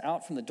whatever comes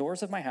out from the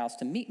doors of my house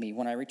to meet me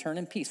when I return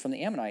in peace from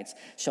the Ammonites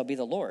shall be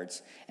the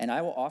Lord's, and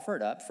I will offer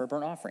it up for a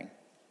burnt offering.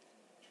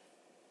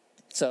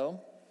 So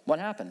what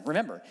happened?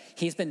 Remember,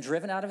 he's been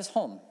driven out of his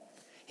home.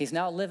 He's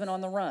now living on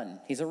the run.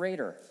 He's a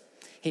raider.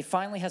 He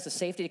finally has the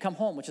safety to come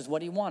home, which is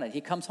what he wanted. He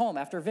comes home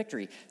after a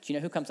victory. Do you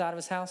know who comes out of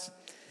his house?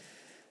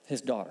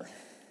 His daughter.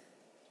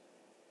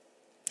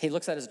 He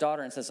looks at his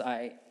daughter and says,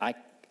 I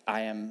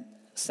am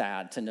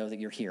sad to know that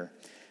you're here.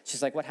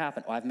 She's like, what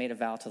happened? Well, I've made a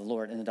vow to the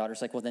Lord. And the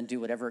daughter's like, well, then do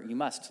whatever you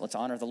must. Let's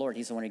honor the Lord.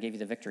 He's the one who gave you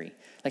the victory.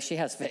 Like, she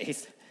has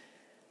faith.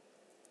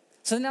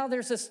 So now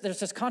there's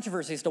this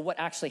controversy as to what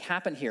actually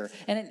happened here.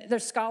 And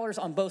there's scholars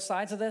on both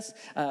sides of this.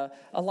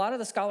 A lot of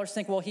the scholars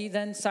think, well, he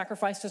then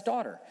sacrificed his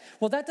daughter.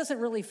 Well, that doesn't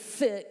really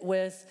fit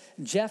with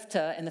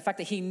Jephthah and the fact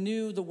that he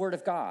knew the word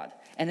of God.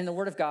 And in the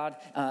word of God,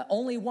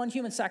 only one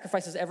human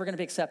sacrifice is ever going to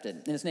be accepted,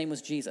 and his name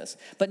was Jesus.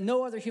 But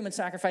no other human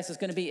sacrifice is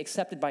going to be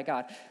accepted by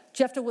God.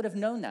 Jephthah would have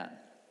known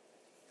that.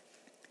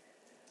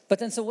 But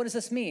then, so what does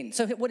this mean?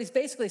 So what he's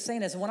basically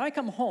saying is, when I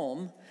come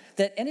home,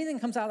 that anything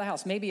comes out of the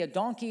house, maybe a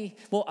donkey,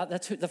 well,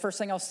 that's the first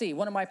thing I'll see.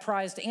 One of my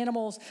prized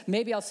animals,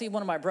 maybe I'll see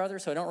one of my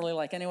brothers who I don't really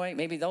like anyway.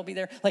 Maybe they'll be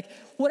there. Like,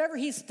 whatever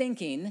he's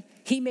thinking,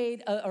 he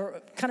made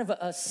a kind of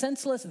a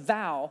senseless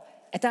vow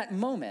at that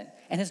moment,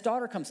 and his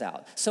daughter comes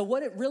out. So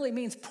what it really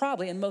means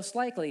probably, and most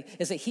likely,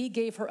 is that he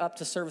gave her up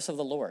to service of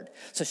the Lord.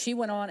 So she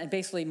went on and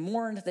basically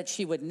mourned that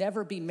she would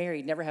never be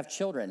married, never have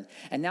children,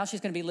 and now she's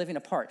going to be living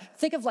apart.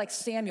 Think of like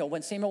Samuel,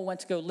 when Samuel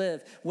went to go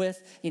live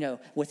with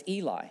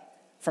Eli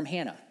from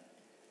Hannah.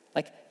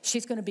 Like,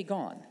 she's going to be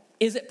gone.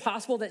 Is it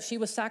possible that she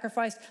was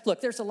sacrificed? Look,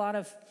 there's a lot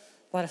of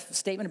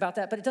statement about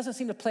that, but it doesn't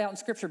seem to play out in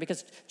Scripture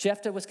because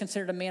Jephthah was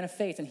considered a man of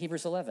faith in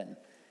Hebrews 11.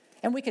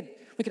 And we could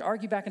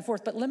argue back and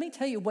forth, but let me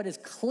tell you what is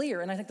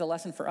clear, and I think the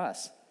lesson for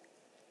us.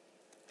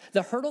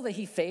 The hurdle that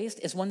he faced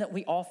is one that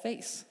we all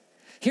face.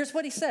 Here's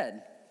what he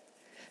said.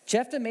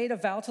 Jephthah made a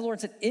vow to the Lord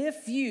and said,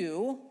 if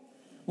you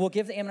will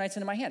give the Ammonites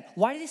into my hand.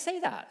 Why did he say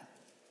that?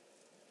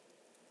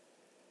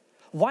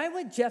 Why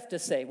would Jephthah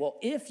say, well,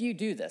 if you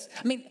do this?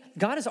 I mean,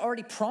 God has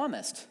already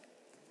promised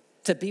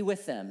to be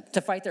with them,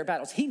 to fight their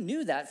battles. He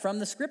knew that from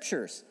the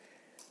Scriptures.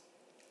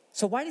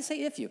 So why did he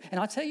say if you?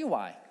 And I'll tell you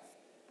why.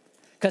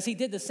 Because he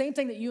did the same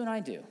thing that you and I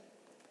do.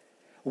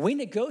 We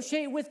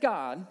negotiate with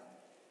God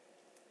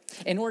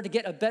in order to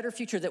get a better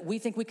future that we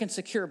think we can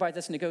secure by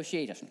this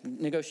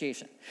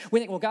negotiation. We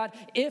think, well, God,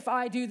 if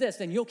I do this,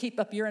 then you'll keep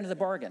up your end of the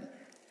bargain.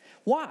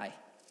 Why?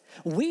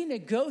 We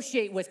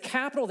negotiate with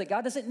capital that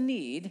God doesn't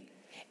need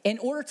in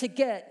order to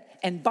get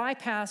and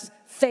bypass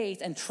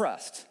faith and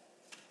trust.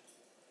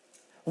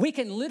 We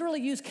can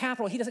literally use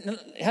capital.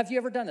 Have you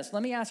ever done this?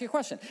 Let me ask you a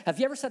question. Have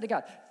you ever said to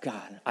God,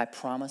 God, I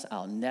promise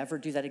I'll never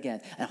do that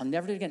again, and I'll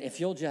never do it again if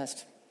you'll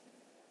just,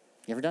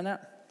 you ever done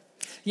that?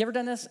 You ever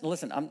done this?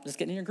 Listen, I'm just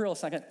getting in your grill a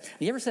second.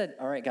 You ever said,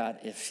 all right, God,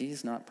 if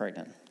she's not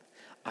pregnant,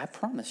 I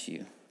promise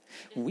you,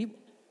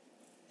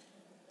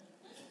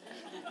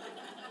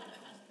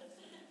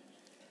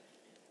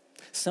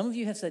 Some of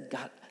you have said,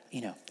 God,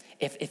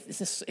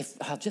 if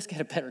I'll just get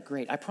a better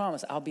grade, I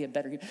promise I'll be a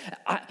better.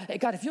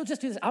 God, if you'll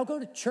just do this, I'll go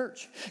to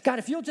church. God,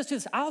 if you'll just do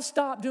this, I'll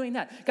stop doing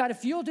that. God,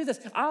 if you'll do this,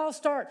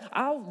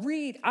 I'll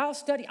read, I'll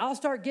study, I'll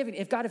start giving.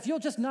 If you'll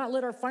just not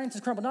let our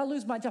finances crumble, not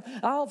lose my job,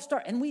 I'll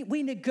start. And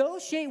we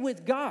negotiate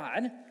with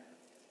God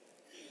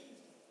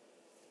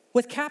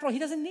with capital he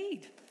doesn't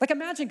need. Like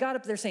imagine God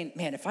up there saying,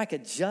 man, if I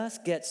could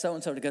just get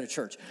so-and-so to go to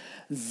church,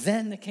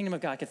 then the kingdom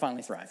of God could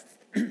finally thrive.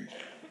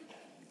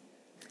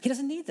 He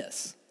doesn't need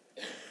this.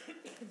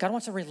 God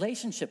wants a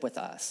relationship with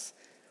us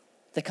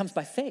that comes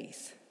by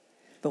faith.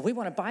 But we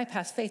want to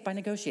bypass faith by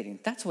negotiating.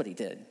 That's what he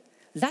did.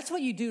 That's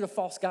what you do to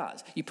false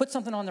gods. You put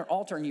something on their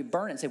altar and you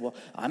burn it and say, well,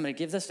 I'm going to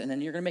give this and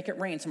then you're going to make it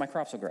rain so my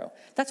crops will grow.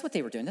 That's what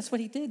they were doing. That's what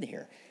he did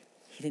here.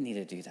 He didn't need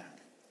to do that.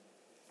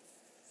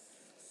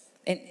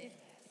 And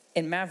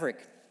in Maverick,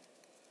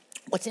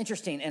 what's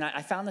interesting, and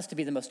I found this to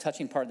be the most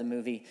touching part of the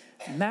movie,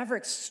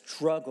 Maverick's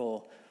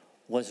struggle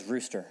was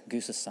Rooster,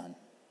 Goose's son.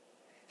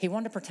 He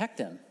wanted to protect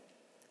him.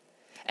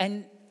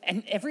 And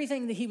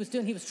everything that he was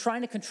doing, he was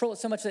trying to control it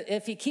so much that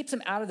if he keeps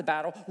him out of the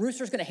battle,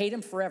 Rooster's going to hate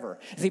him forever.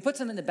 If he puts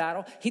him in the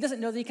battle, he doesn't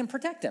know that he can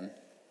protect him.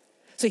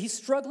 So he's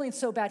struggling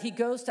so bad, he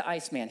goes to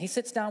Iceman. He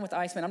sits down with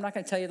Iceman. I'm not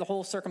going to tell you the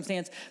whole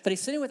circumstance, but he's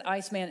sitting with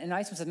Iceman, and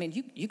Iceman says, man,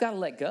 you got to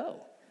let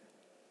go.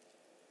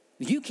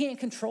 You can't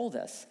control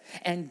this.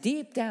 And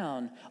deep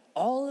down,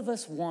 all of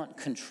us want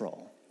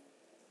control.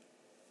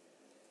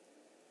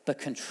 But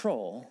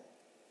control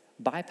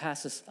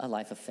bypasses a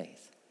life of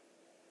faith.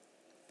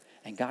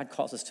 And God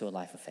calls us to a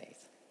life of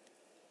faith.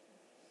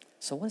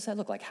 So what does that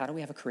look like? How do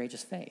we have a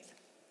courageous faith?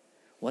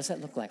 What does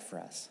that look like for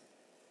us?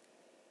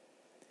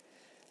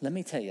 Let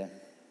me tell you,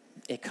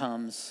 it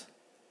comes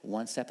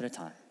one step at a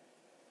time.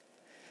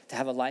 To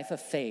have a life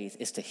of faith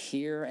is to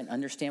hear and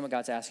understand what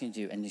God's asking you to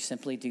do, and you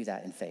simply do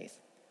that in faith.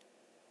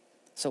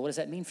 So what does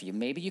that mean for you?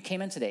 Maybe you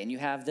came in today and you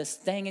have this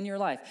thing in your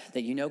life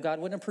that you know God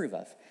wouldn't approve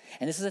of.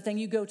 And this is a thing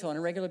you go to on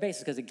a regular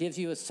basis because it gives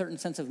you a certain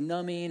sense of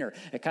numbing or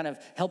it kind of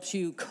helps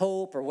you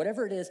cope or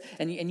whatever it is.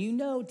 And you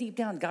know deep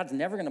down God's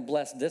never going to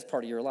bless this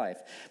part of your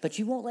life. But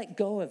you won't let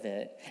go of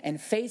it. And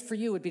faith for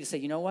you would be to say,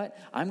 you know what?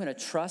 I'm going to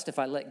trust if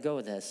I let go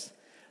of this,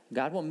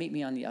 God will meet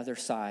me on the other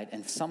side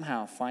and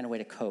somehow find a way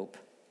to cope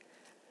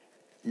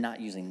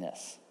not using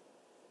this.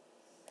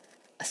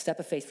 A step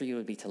of faith for you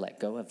would be to let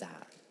go of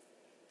that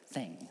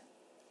thing.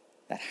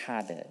 That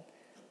habit,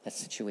 that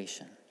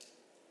situation.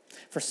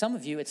 For some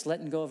of you, it's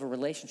letting go of a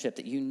relationship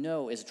that you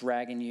know is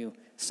dragging you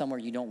somewhere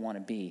you don't want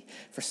to be.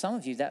 For some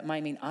of you, that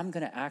might mean I'm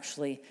going to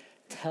actually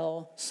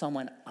tell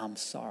someone I'm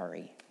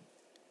sorry.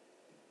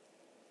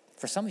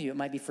 For some of you, it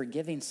might be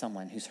forgiving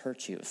someone who's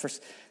hurt you.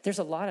 There's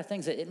a lot of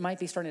things. It might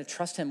be starting to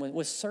trust him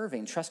with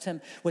serving, trust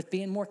him with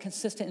being more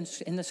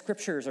consistent in the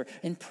scriptures or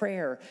in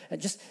prayer,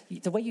 just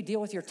the way you deal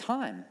with your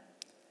time.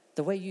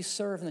 The way you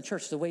serve in the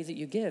church, the way that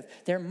you give,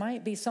 there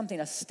might be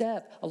something, a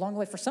step along the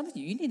way. For some of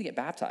you, you need to get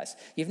baptized.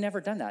 You've never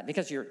done that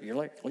because you're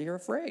like, well, you're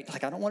afraid.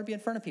 Like, I don't want to be in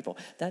front of people.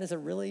 That is a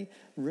really,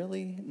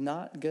 really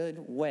not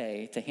good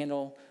way to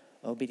handle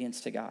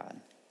obedience to God.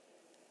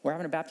 We're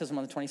having a baptism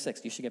on the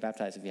 26th. You should get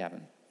baptized if you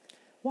haven't.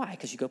 Why?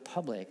 Because you go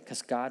public,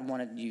 because God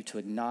wanted you to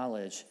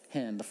acknowledge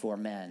him before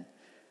men.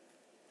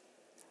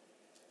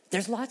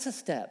 There's lots of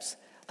steps.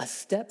 A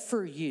step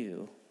for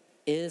you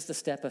is the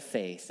step of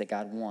faith that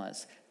God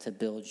wants to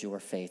build your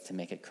faith to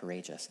make it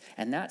courageous.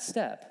 And that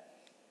step,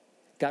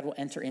 God will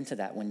enter into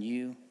that when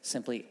you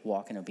simply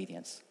walk in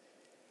obedience.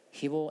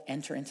 He will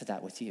enter into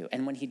that with you.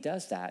 And when he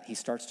does that, he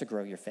starts to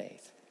grow your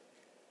faith.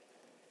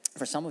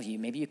 For some of you,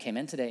 maybe you came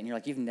in today and you're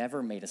like, you've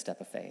never made a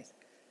step of faith.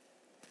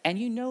 And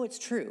you know it's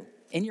true.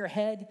 In your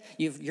head,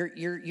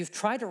 you've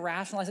tried to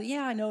rationalize it.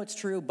 Yeah, I know it's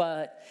true,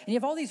 but... And you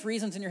have all these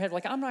reasons in your head,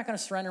 like, I'm not going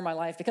to surrender my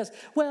life because,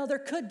 well, there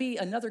could be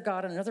another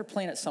God on another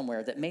planet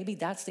somewhere that maybe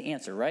that's the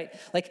answer, right?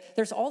 Like,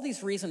 there's all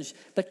these reasons,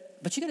 but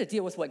you got to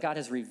deal with what God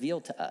has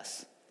revealed to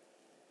us.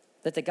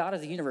 That the God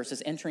of the universe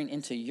is entering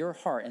into your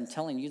heart and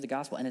telling you the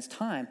gospel. And it's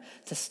time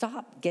to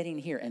stop getting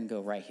here and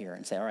go right here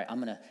and say, all right,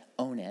 I'm going to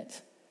own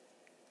it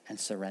and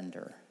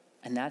surrender.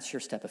 And that's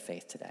your step of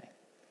faith today.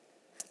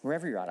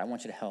 Wherever you're at, I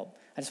want you to help.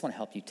 I just want to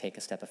help you take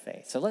a step of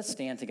faith. So let's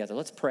stand together.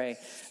 Let's pray.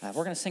 We're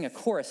going to sing a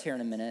chorus here in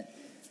a minute.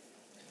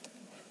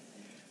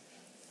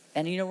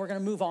 And, we're going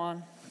to move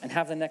on and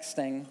have the next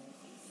thing.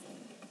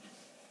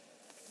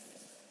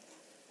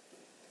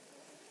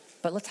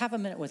 But let's have a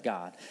minute with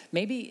God.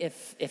 Maybe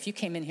if you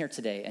came in here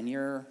today and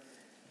you're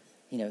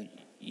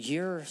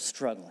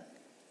struggling.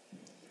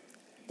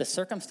 The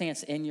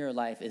circumstance in your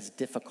life is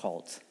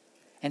difficult.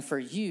 And for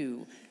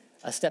you,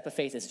 a step of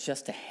faith is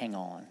just to hang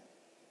on.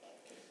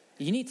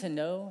 You need to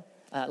know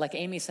Like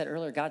Amy said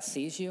earlier, God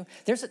sees you.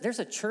 There's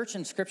a church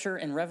in Scripture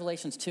in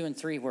Revelations 2 and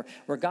 3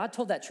 where God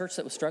told that church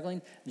that was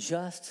struggling,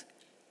 just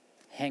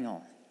hang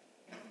on.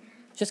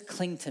 Just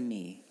cling to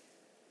me.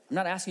 I'm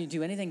not asking you to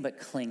do anything but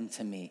cling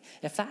to me.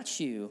 If that's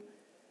you,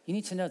 you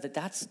need to know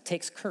that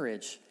takes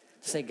courage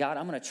to say, God,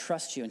 I'm going to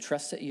trust you and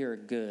trust that you're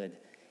good,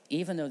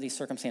 even though these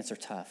circumstances are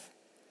tough.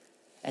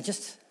 And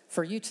just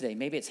for you today,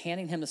 maybe it's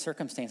handing him the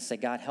circumstance and say,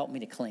 God, help me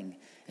to cling.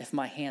 If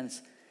my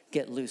hands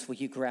get loose, will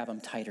you grab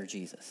them tighter,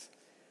 Jesus?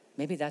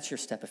 Maybe that's your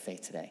step of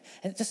faith today.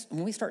 And just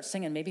when we start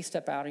singing, maybe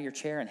step out of your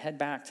chair and head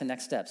back to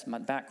Next Steps, my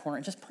back corner,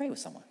 and just pray with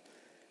someone.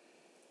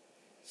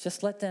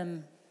 Just let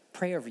them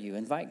pray over you.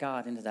 Invite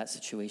God into that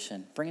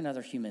situation. Bring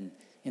another human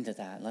into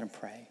that. Let him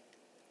pray.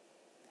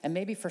 And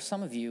maybe for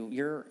some of you,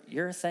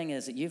 your thing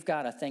is that you've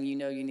got a thing you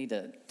know you need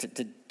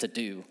to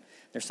do.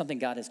 There's something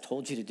God has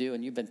told you to do,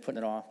 and you've been putting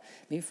it off.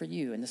 Maybe for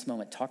you, in this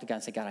moment, talk to God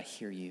and say, God, I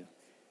hear you.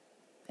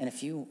 And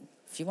if you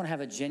want to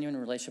have a genuine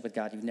relationship with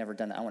God, you've never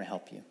done that, I want to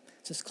help you.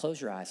 Just close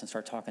your eyes and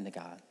start talking to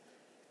God.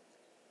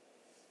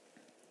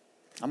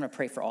 I'm going to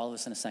pray for all of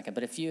us in a second,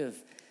 but if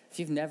you've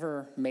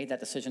never made that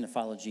decision to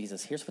follow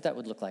Jesus, here's what that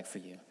would look like for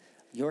you.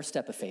 Your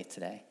step of faith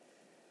today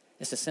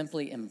is to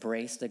simply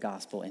embrace the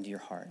gospel into your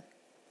heart.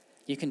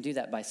 You can do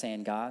that by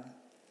saying, God,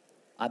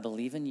 I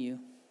believe in you.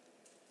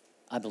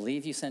 I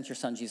believe you sent your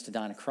son Jesus to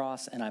die on a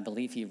cross, and I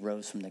believe he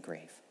rose from the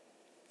grave.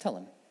 Tell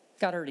him.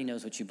 God already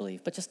knows what you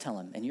believe, but just tell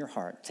him in your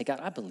heart. Say, God,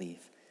 I believe.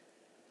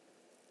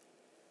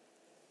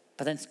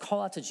 But then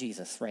call out to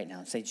Jesus right now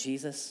and say,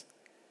 Jesus,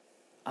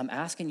 I'm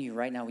asking you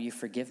right now, will you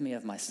forgive me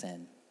of my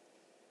sin?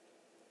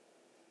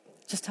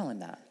 Just tell him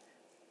that.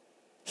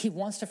 He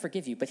wants to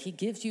forgive you, but he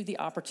gives you the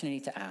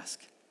opportunity to ask.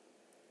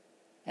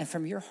 And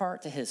from your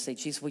heart to his, say,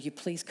 Jesus, will you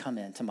please come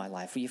into my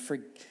life? Will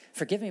you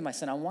forgive me my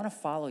sin? I want to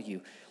follow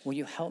you. Will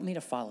you help me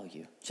to follow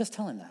you? Just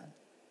tell him that.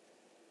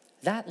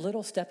 That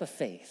little step of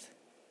faith,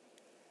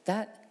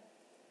 that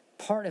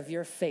part of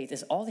your faith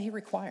is all that he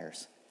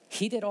requires.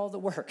 He did all the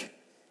work.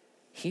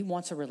 He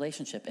wants a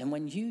relationship. And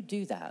when you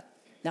do that,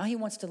 now he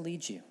wants to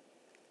lead you.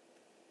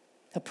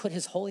 He'll put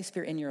his Holy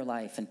Spirit in your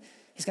life, and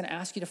he's going to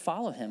ask you to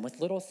follow him with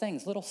little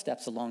things, little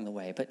steps along the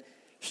way. But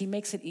he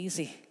makes it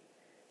easy,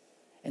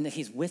 and that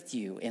he's with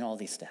you in all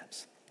these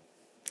steps.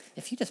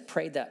 If you just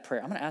prayed that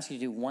prayer, I'm going to ask you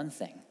to do one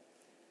thing.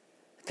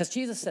 Because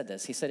Jesus said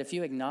this. He said, if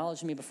you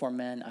acknowledge me before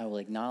men, I will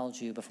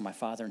acknowledge you before my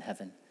Father in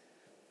heaven.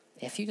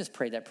 If you just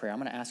prayed that prayer, I'm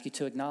going to ask you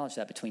to acknowledge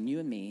that between you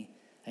and me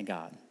and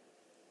God.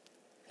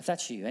 If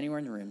that's you, anywhere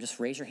in the room, just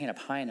raise your hand up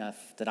high enough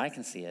that I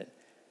can see it.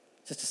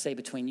 Just to say,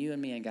 between you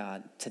and me and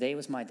God, today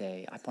was my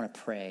day. I want to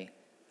pray.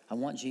 I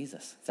want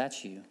Jesus. If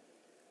that's you,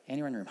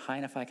 anywhere in the room, high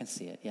enough I can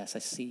see it. Yes, I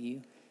see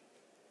you.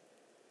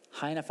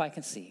 High enough I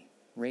can see.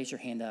 Raise your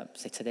hand up.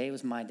 Say, today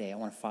was my day. I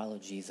want to follow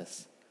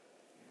Jesus.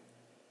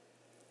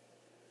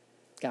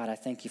 God, I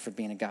thank you for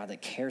being a God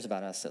that cares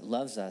about us, that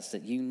loves us,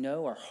 that you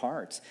know our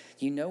hearts.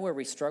 You know where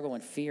we struggle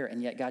in fear,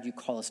 and yet, God, you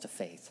call us to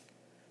faith.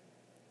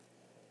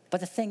 But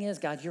the thing is,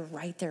 God, you're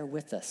right there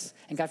with us.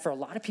 And God, for a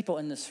lot of people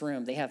in this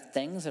room, they have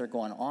things that are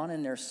going on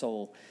in their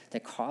soul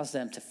that cause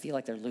them to feel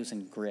like they're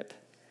losing grip.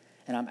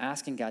 And I'm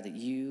asking, God, that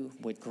you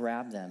would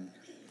grab them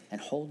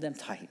and hold them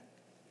tight.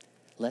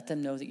 Let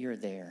them know that you're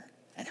there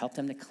and help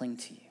them to cling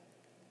to you.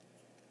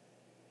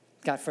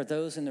 God, for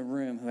those in the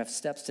room who have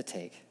steps to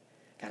take,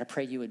 God, I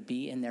pray you would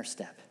be in their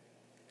step.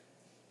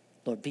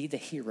 Lord, be the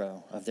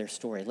hero of their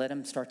story. Let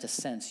them start to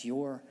sense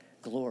your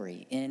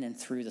glory in and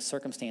through the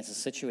circumstances,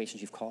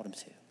 situations you've called them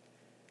to.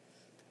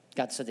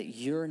 God, so that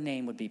your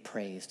name would be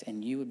praised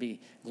and you would be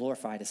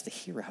glorified as the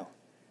hero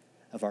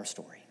of our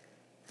story.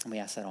 And we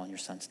ask that all in your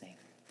son's name.